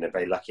 He's, you know,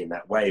 very lucky in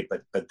that way,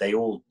 but they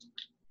all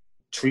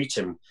treat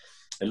him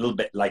a little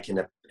bit like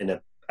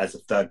as a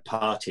third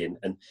party,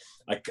 and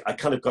I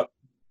kind of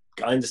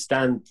I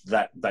understand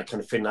that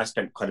kind of feeling. I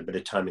spent quite a bit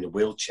of time in a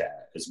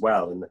wheelchair as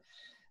well,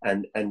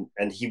 and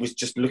he was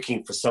just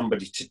looking for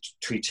somebody to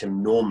treat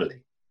him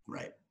normally,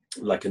 right,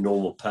 like a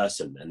normal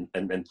person.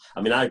 And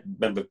I mean, I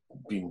remember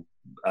being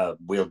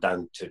wheeled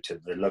down to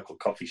the local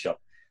coffee shop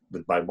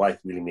with my wife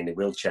wheeling me in a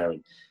wheelchair,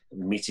 and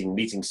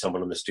meeting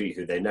someone on the street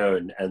who they know,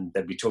 and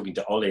they'd be talking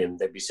to Ollie, and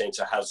they'd be saying,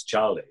 "So how's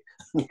Charlie?"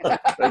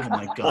 Oh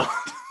my God!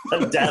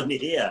 I'm down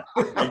here,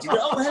 and you go,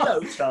 "Oh,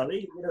 hello,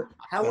 Charlie. You know,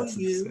 how are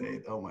you?"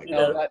 Insane. Oh my God! You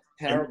know, that's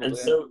terrible. And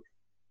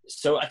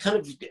so I kind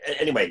of,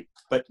 anyway,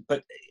 but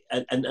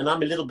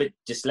I'm a little bit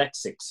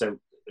dyslexic, so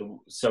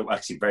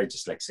actually very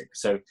dyslexic.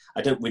 So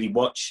I don't really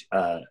watch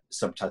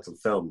subtitled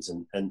films,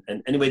 and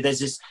anyway,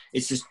 it's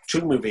this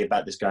true movie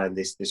about this guy and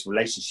this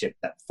relationship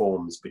that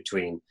forms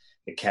between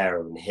the carer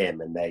and him,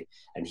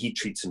 and he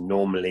treats him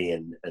normally,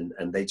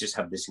 and they just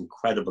have this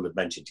incredible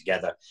adventure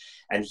together,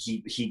 and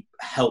he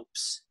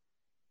helps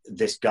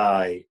this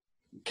guy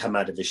come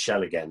out of his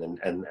shell again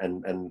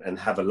and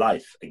have a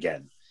life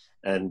again,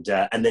 and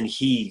then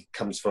he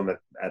comes from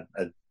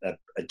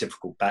a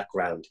difficult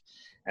background,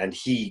 and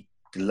he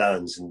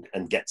learns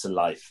and gets a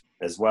life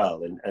as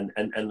well, and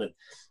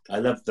I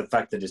love the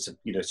fact that it's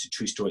a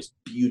true story. It's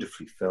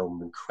beautifully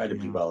filmed,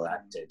 incredibly well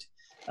acted.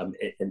 And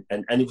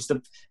it was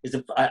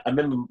I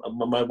remember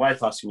my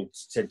wife asking me,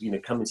 said,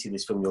 come and see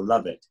this film, you'll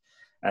love it.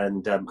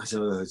 And I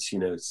said,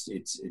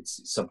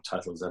 it's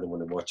subtitles, I don't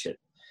want to watch it.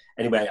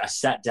 Anyway, I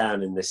sat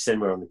down in the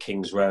cinema on the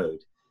King's Road,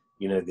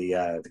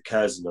 the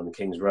Curzon on the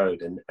King's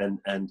Road,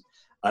 and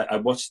I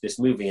watched this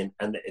movie,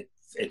 and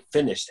it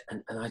finished,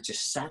 and I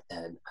just sat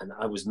there, and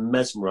I was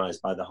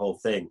mesmerized by the whole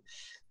thing.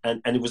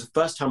 And it was the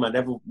first time I'd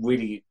ever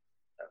really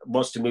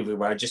watched a movie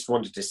where I just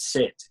wanted to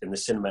sit in the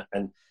cinema,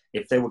 and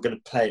if they were going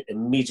to play it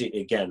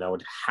immediately again, I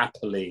would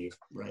happily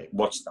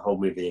watch the whole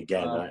movie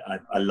again.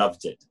 I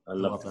loved it. I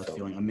love that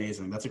feeling.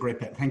 Amazing. That's a great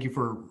pick. Thank you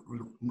for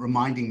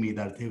reminding me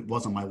that it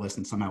was on my list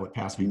and somehow it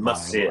passed me by. You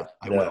must see it.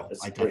 I will.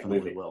 I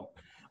definitely will.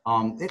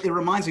 It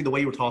reminds me the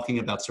way you were talking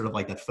about sort of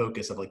like that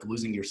focus of like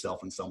losing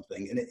yourself in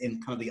something, and in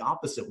kind of the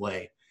opposite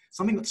way.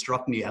 Something that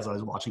struck me as I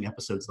was watching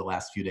episodes the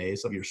last few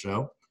days of your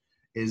show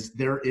is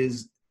there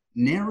is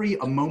nary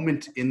a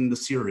moment in the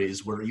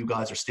series where you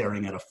guys are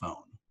staring at a phone.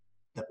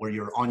 Where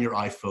you're on your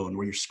iPhone,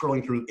 where you're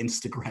scrolling through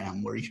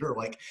Instagram, where you're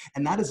like,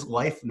 and that is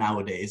life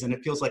nowadays. And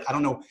it feels like, I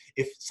don't know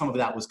if some of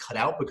that was cut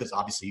out because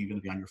obviously you're going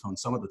to be on your phone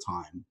some of the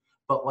time,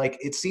 but like,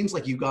 it seems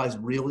like you guys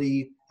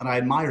really, and I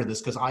admire this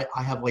because I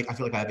feel like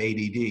I have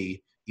ADD,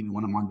 even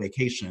when I'm on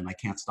vacation, I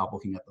can't stop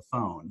looking at the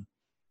phone.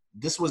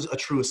 This was a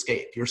true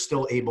escape. You're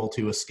still able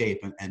to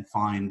escape and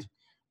find,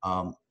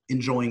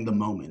 enjoying the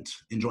moment,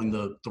 enjoying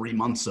the 3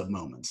 months of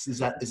moments. Is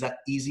that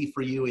easy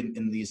for you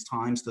in these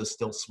times to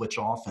still switch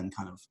off and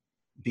kind of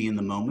be in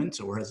the moment,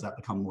 or has that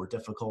become more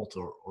difficult,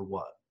 or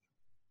what?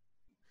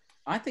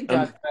 I think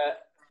I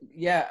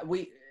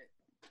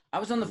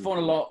was on the phone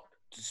a lot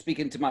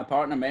speaking to my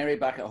partner Mary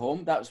back at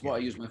home. That's what I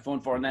used my phone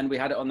for, and then we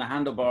had it on the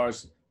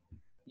handlebars,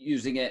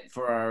 using it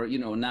for our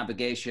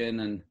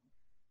navigation and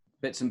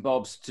bits and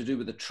bobs to do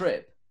with the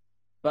trip.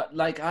 But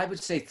like I would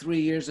say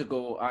 3 years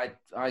ago,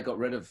 I got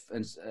rid of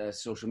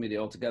social media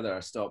altogether.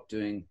 I stopped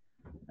doing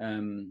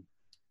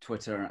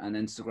Twitter and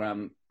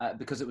Instagram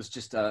because it was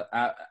just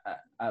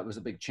it was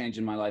a big change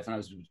in my life, and I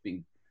was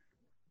being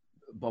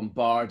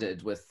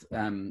bombarded with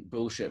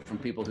bullshit from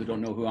people who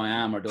don't know who I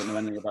am or don't know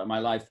anything about my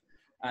life.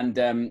 And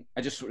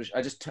I just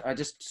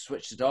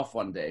switched it off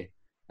one day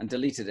and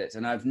deleted it,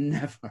 and I've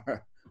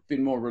never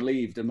been more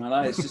relieved in my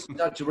life. It's just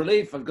such a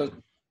relief. I've got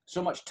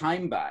so much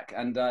time back,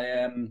 and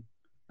I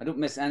don't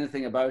miss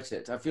anything about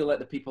it. I feel like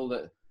the people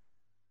that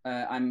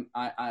I'm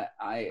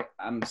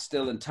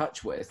still in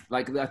touch with.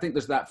 Like, I think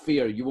there's that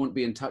fear you won't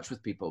be in touch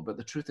with people, but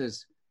the truth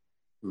is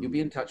you'll be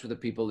in touch with the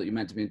people that you're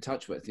meant to be in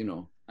touch with,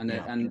 and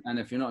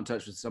if you're not in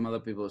touch with some other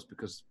people, it's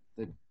because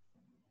they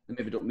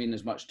maybe don't mean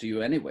as much to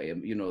you anyway,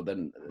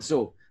 then,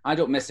 so I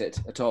don't miss it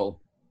at all.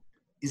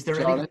 Is there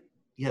Charlie?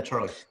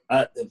 Charlie.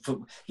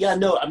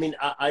 No, I mean,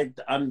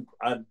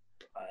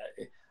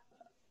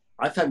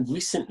 I found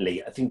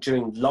recently, I think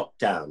during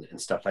lockdown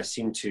and stuff, I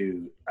seem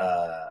to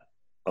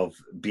of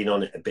being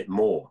on it a bit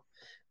more,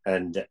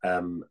 and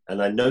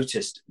I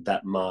noticed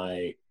that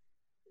my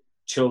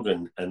children,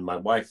 and my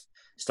wife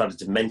started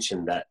to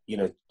mention that,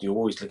 you're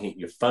always looking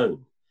at your phone.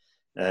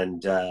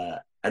 And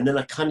then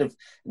I kind of,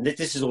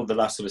 this is all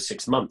the last sort of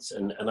 6 months,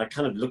 and I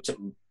kind of looked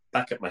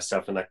back at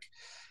myself, and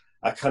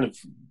I kind of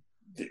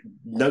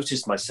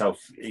noticed myself,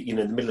 in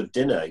the middle of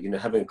dinner,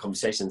 having a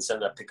conversation, and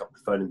suddenly I pick up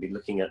the phone and be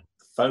looking at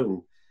the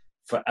phone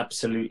for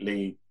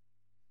absolutely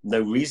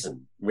no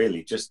reason,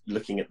 really, just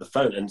looking at the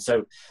phone. And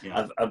so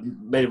I've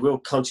made a real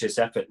conscious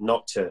effort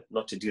not to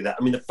do that.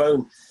 I mean, the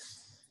phone,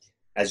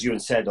 as Ewan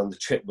said, on the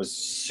trip was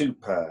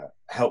super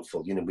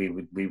helpful.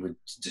 We would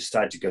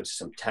decide to go to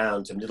some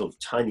town, some little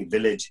tiny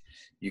village.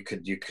 You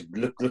could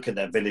look at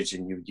that village,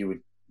 and you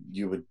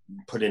would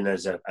put in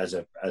as a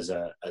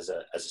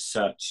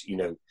search,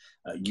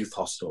 youth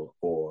hostel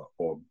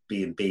or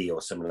B&B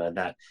or something like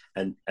that,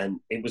 and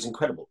it was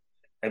incredible.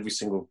 Every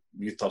single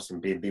youth hostel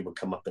and B&B would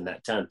come up in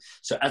that town.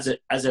 So as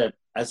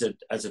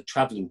a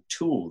traveling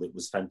tool, it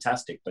was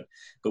fantastic. But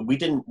we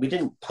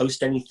didn't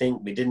post anything.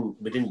 We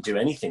didn't do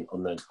anything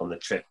on the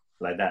trip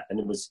like that. And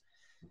it was,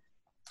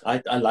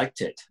 I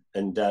liked it.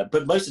 And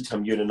but most of the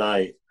time, Ewan and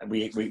I,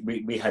 we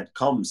had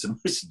comms, and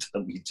most of the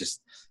time we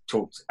just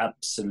talked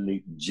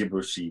absolute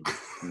gibberishy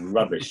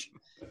rubbish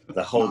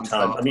the whole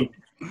time. I mean,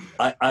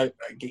 I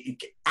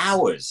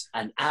hours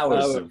and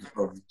hours of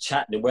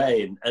chatting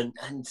away,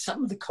 and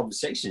some of the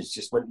conversations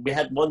just went. We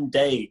had one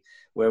day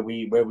where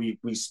we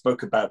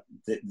spoke about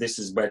this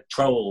is where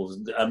trolls.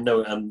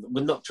 Well,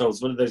 not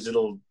trolls. One of those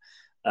little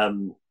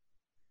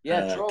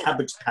trolls.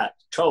 Cabbage Patch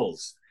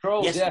trolls.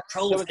 Trolls, yes,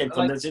 trolls came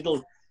from those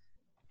little.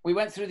 We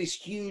went through these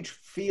huge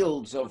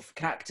fields of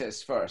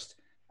cactus first,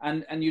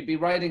 and you'd be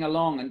riding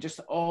along, and just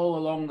all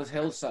along the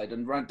hillside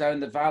and run down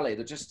the valley,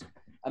 they're just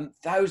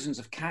thousands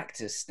of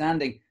cactus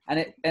standing,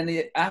 and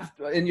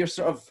in your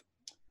sort of,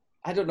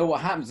 I don't know what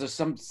happens. There's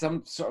some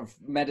sort of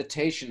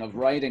meditation of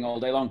riding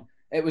all day long.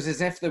 It was as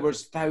if there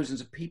was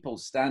thousands of people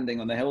standing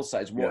on the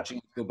hillsides watching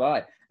it go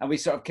by, and we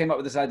sort of came up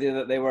with this idea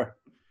that they were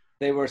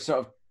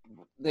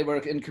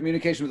in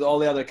communication with all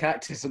the other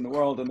cactus in the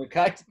world, and the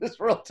cactus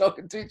were all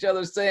talking to each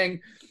other, saying,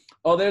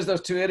 "Oh, there's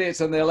those two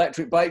idiots on the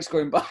electric bikes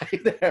going by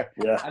there."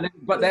 Yeah.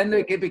 But then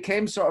it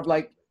became sort of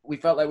like, we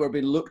felt like we were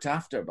being looked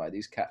after by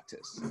these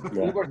cactus.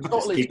 Yeah. We were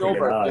totally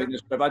sober doing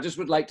this trip. I just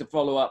would like to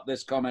follow up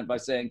this comment by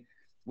saying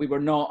we were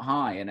not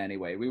high in any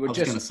way. We were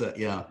just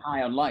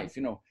high on life,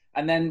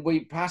 And then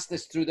we passed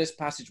through this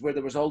passage where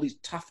there was all these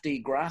tufty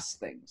grass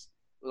things,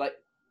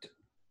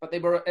 but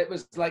it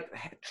was like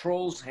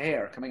trolls'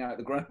 hair coming out of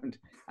the ground.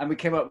 And we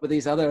came up with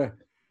these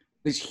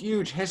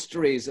huge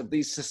histories of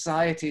these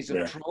societies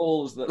of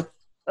trolls that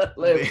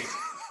live.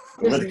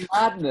 It was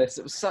madness.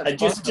 It was such and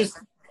just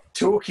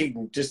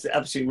talking, just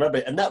absolutely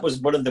rubbish. And that was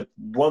one of the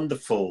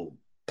wonderful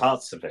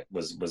parts of it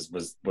was,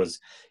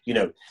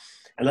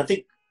 and I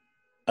think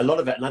a lot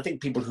of it, and I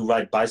think people who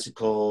ride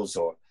bicycles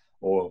or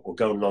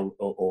go along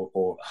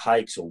or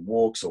hikes or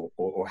walks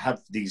or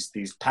have these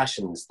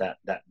passions that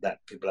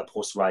people have,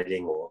 horse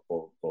riding or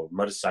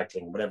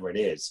motorcycling, whatever it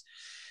is,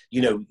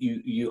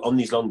 you on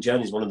these long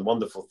journeys, one of the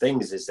wonderful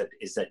things is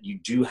that you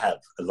do have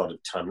a lot of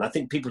time. And I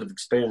think people have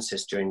experienced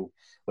this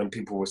when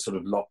people were sort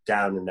of locked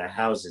down in their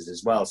houses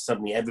as well.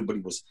 Suddenly everybody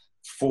was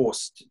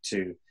forced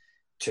to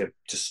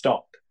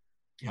stop.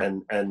 Yeah.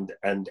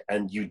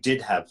 And you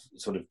did have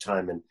sort of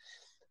time.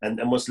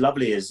 And what's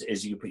lovely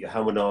is you put your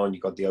helmet on, you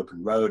got the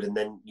open road, and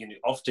then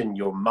often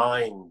your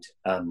mind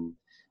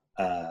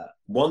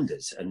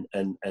wanders and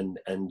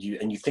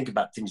you think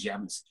about things you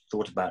haven't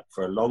thought about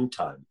for a long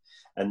time.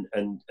 And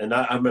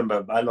I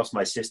remember I lost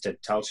my sister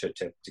Talsha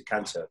to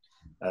cancer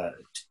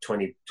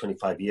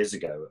 25 years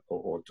ago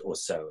or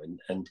so,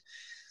 and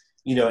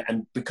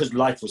because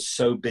life was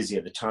so busy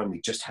at the time,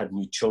 we just had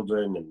new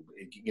children, and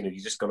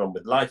you just got on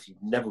with life. You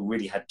never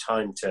really had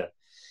time to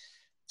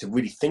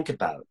really think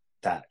about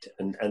that.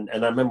 And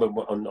I remember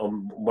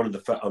on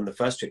the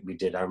first trip we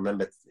did, I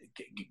remember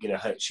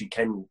she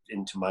came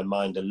into my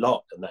mind a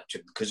lot on that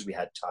trip because we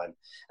had time,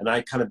 and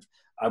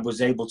I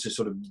was able to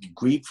sort of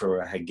grieve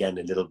for her again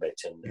a little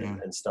bit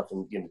and stuff,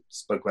 and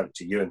spoke about it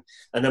to you.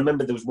 And I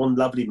remember there was one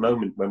lovely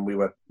moment when we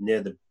were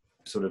near the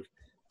sort of,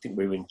 I think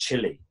we were in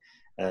Chile,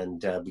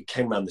 and we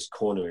came around this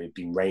corner. It had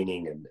been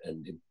raining,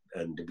 and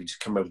we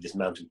just come over this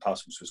mountain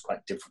pass, which was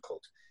quite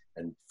difficult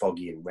and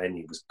foggy and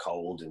rainy. It was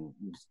cold and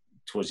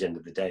towards the end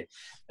of the day,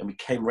 and we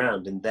came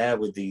round, and there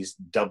were these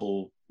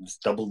double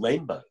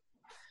rainbow,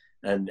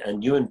 and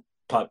Ewan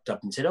piped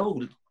up and said,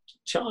 "Oh,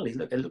 Charlie,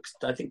 look! It looks.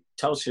 I think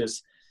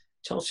Talsha's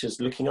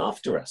looking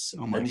after us."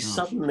 Oh, and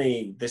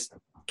suddenly this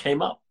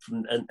came up,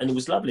 and it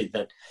was lovely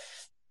that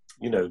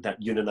that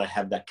Ewan and I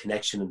have that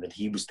connection, and that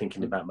he was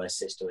thinking about my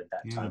sister at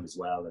that time as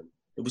well, and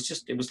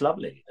it was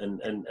lovely,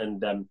 and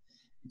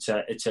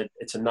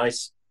it's a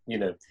nice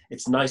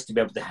it's nice to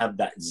be able to have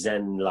that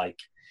Zen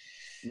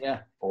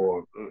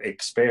or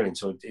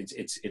experience, or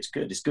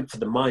it's good for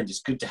the mind.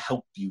 It's good to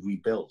help you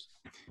rebuild.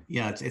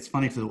 It's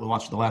funny to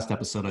watch the last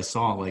episode I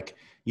saw, like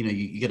you know,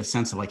 you get a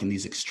sense of like in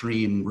these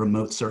extreme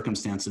remote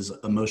circumstances,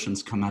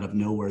 emotions come out of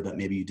nowhere that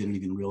maybe you didn't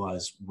even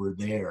realize were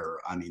there.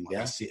 I mean, like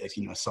I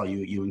saw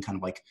you and kind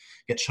of like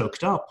get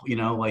choked up, you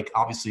know, like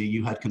obviously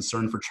you had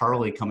concern for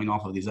Charlie coming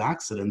off of these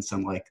accidents,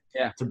 and like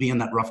to be in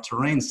that rough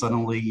terrain,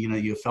 suddenly, you know,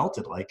 you felt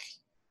it like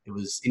it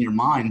was in your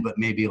mind, but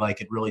maybe like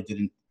it really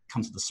didn't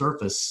come to the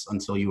surface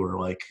until you were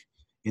like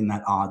in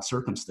that odd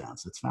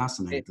circumstance. It's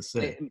fascinating to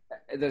see.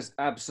 There's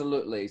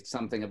absolutely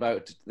something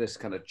about this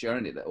kind of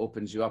journey that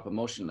opens you up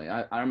emotionally.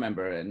 I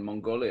remember in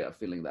Mongolia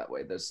feeling that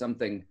way. There's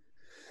something,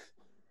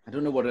 I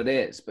don't know what it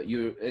is, but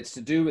it's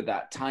to do with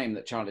that time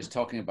that Charlie's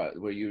talking about,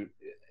 where you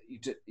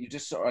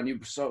just sort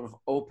of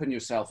open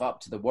yourself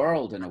up to the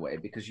world in a way,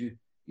 because you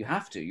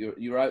have to.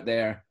 You're out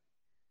there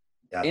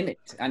in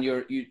it, and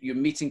you're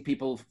meeting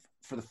people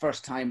for the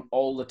first time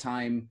all the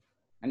time.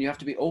 And you have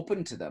to be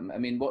open to them. I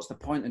mean, what's the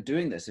point in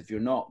doing this if you're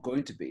not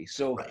going to be?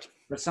 So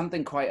there's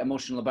something quite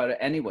emotional about it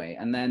anyway.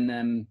 And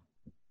then,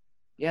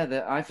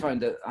 I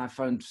found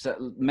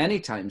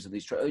many times of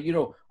these, you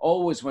know,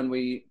 always when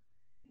we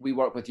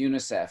work with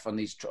UNICEF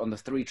on the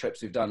 3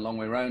 trips we've done, Long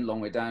Way Round,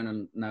 Long Way Down,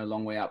 and now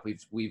Long Way Up,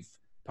 we've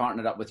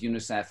partnered up with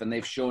UNICEF, and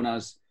they've shown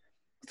us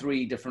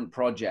 3 different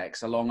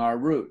projects along our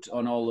route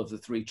on all of the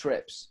 3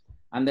 trips.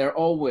 And they're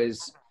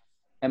always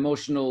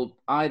emotional,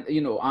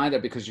 either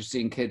because you're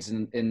seeing kids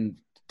in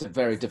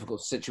very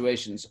difficult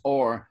situations,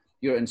 or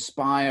you're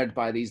inspired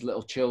by these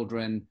little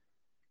children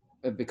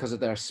because of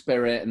their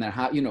spirit and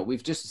their, you know,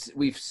 we've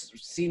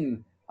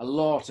seen a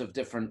lot of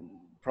different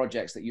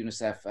projects that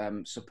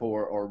UNICEF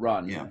support or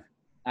run.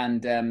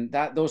 And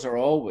those are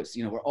always,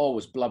 you know, we're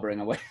always blubbering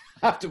away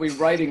after we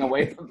riding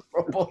away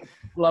from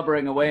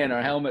blubbering away in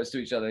our helmets to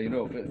each other, you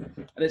know.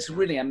 And it's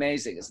really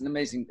amazing. It's an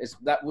amazing. It's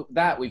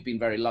that we've been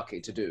very lucky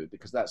to do,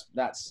 because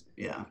that's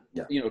you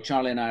know,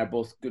 Charlie and I are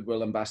both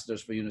goodwill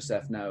ambassadors for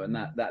UNICEF now, and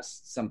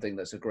that's something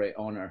that's a great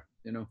honor,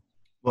 you know.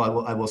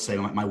 Well, I will say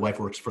my wife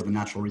works for the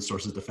Natural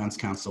Resources Defense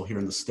Council here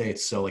in the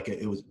States. So like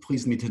it was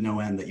pleased me to no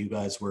end that you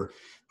guys were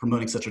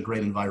promoting such a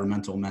great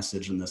environmental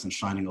message in this and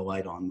shining a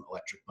light on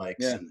electric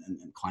bikes and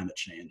climate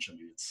change. I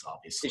mean, it's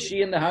obviously. Is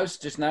she in the house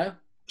just now?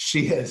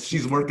 She is.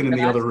 She's working in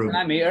the other room. Can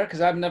I meet her?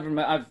 Because I've never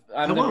met her.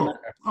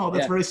 Oh,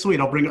 that's very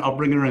sweet. I'll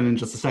bring her in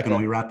just a second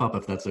when we wrap up,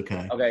 if that's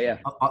okay. Okay, yeah.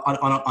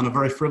 On a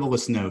very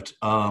frivolous note,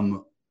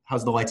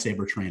 how's the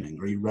lightsaber training?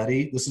 Are you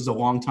ready? This is a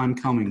long time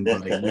coming,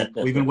 buddy.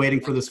 We've been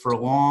waiting for this for a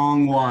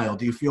long while.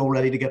 Do you feel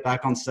ready to get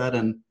back on set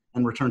and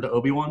return to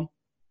Obi-Wan?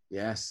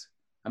 Yes.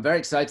 I'm very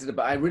excited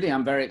about it. I really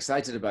am very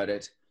excited about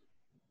it.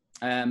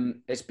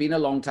 It's been a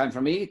long time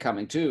for me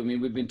coming too. I mean,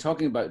 we've been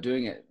talking about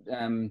doing it,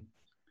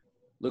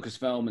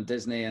 Lucasfilm and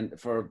Disney, and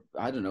for,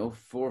 I don't know,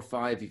 4 or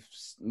 5,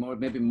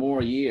 maybe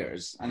more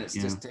years. And it's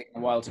just taken a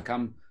while to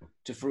come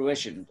to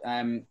fruition.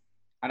 And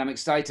I'm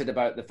excited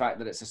about the fact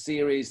that it's a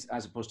series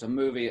as opposed to a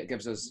movie. It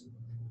gives us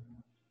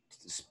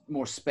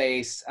more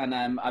space, and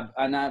I'm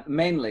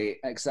mainly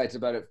excited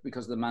about it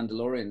because of the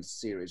Mandalorian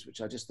series,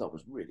 which I just thought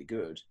was really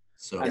good.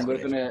 And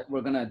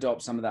we're gonna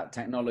adopt some of that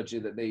technology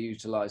that they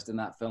utilized in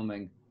that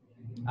filming,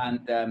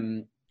 and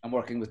I'm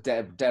working with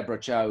Deborah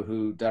Chow,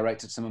 who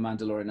directed some of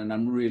Mandalorian, and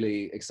I'm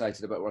really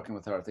excited about working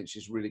with her. I think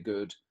she's really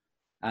good,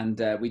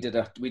 and we did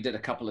a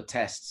couple of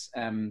tests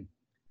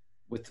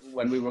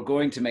when we were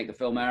going to make the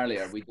film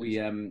earlier.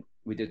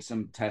 We did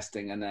some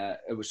testing, and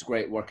it was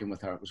great working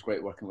with her. It was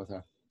great working with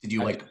her. Did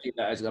you I'm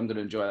going to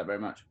enjoy that very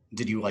much.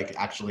 Did you like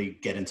actually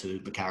get into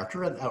the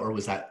character, or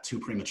was that too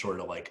premature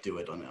to like do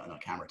it on a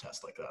camera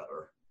test like that?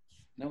 Or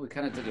no, we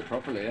kind of did it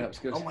properly. Yeah, it was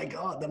good. Oh my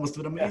God, that must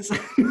have been amazing.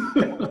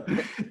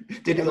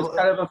 It was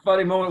kind of a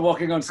funny moment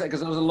walking on set,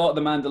 because there was a lot of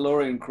the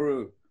Mandalorian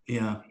crew.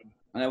 Yeah.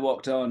 And I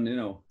walked on, you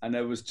know, and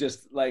it was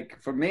just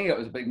like, for me, it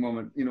was a big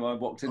moment. You know, I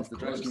walked into the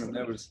dressing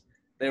room.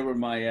 There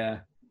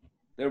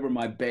were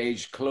my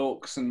beige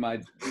cloaks and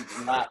my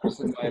laps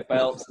and my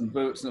belts and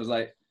boots, and I was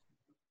like,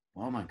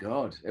 oh my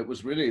God, it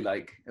was really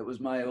like, it was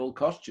my old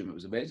costume. It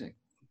was amazing.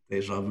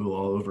 Deja vu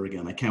all over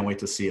again. I can't wait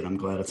to see it. I'm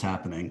glad it's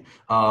happening.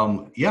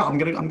 I'm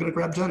gonna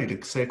grab Jenny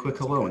to say a quick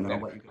hello, and then I'll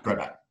let you go right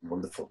back.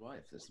 Wonderful.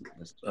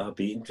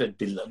 Be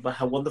interesting.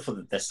 How wonderful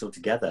that they're still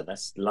together.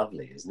 That's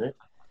lovely, isn't it?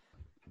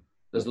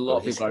 There's a lot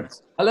of people.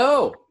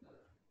 Hello.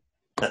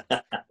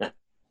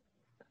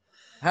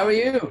 How are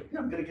you? Yeah,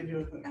 I'm gonna give you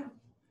a.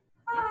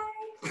 Hi.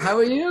 How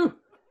are you?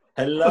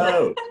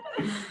 Hello.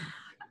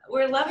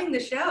 We're loving the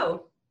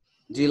show.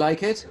 Do you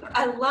like it?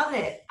 I love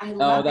it.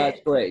 Oh, that's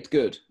great.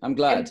 Good. I'm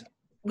glad. And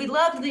we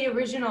loved the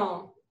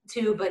original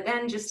too, but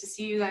then just to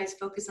see you guys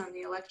focus on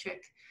the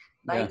electric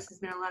bikes has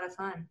been a lot of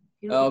fun.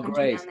 Oh,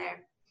 great. Down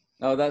there.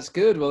 Oh, that's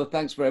good. Well,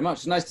 thanks very much.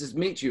 It's nice to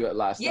meet you at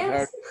last.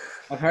 Yes.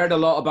 I've heard a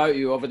lot about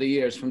you over the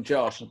years from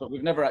Josh, but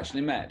we've never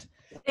actually met.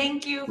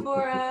 Thank you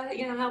for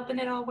helping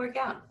it all work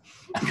out.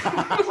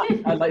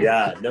 Exactly.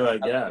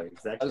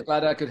 I was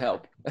glad I could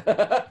help.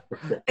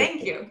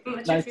 Thank you.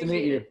 Nice to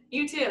meet you.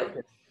 You too.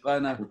 Bye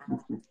now.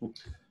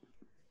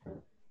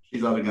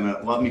 He's either going to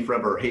love me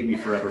forever or hate me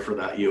forever for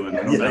that, Ewan.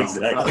 I don't know.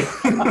 Exactly.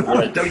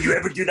 Don't you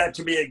ever do that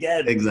to me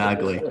again.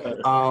 Exactly.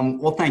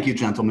 Well, thank you,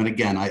 gentlemen.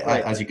 Again,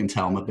 as you can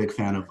tell, I'm a big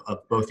fan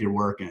of both your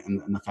work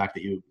and the fact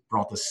that you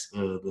brought this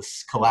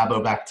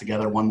collabo back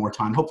together one more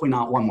time. Hopefully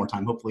not one more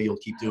time. Hopefully you'll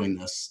keep doing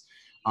this.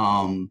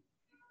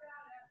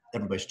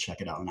 Everybody should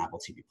check it out on Apple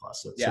TV+.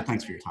 So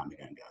thanks for your time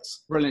again, guys.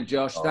 Brilliant,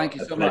 Josh. Thank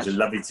you so much.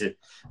 Lovely it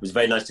was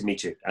very nice to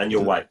meet you and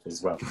your wife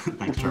as well.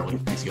 Thanks, Charlie.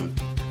 Thanks, Ewan.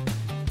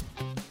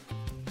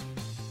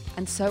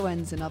 And so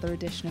ends another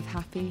edition of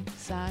Happy,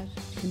 Sad,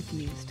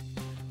 Confused.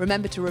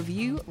 Remember to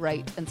review,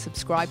 rate, and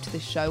subscribe to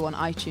this show on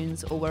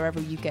iTunes or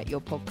wherever you get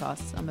your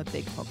podcasts. I'm a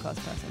big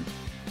podcast person.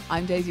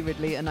 I'm Daisy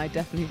Ridley, and I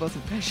definitely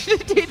wasn't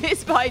pressured to do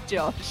this by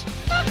Josh.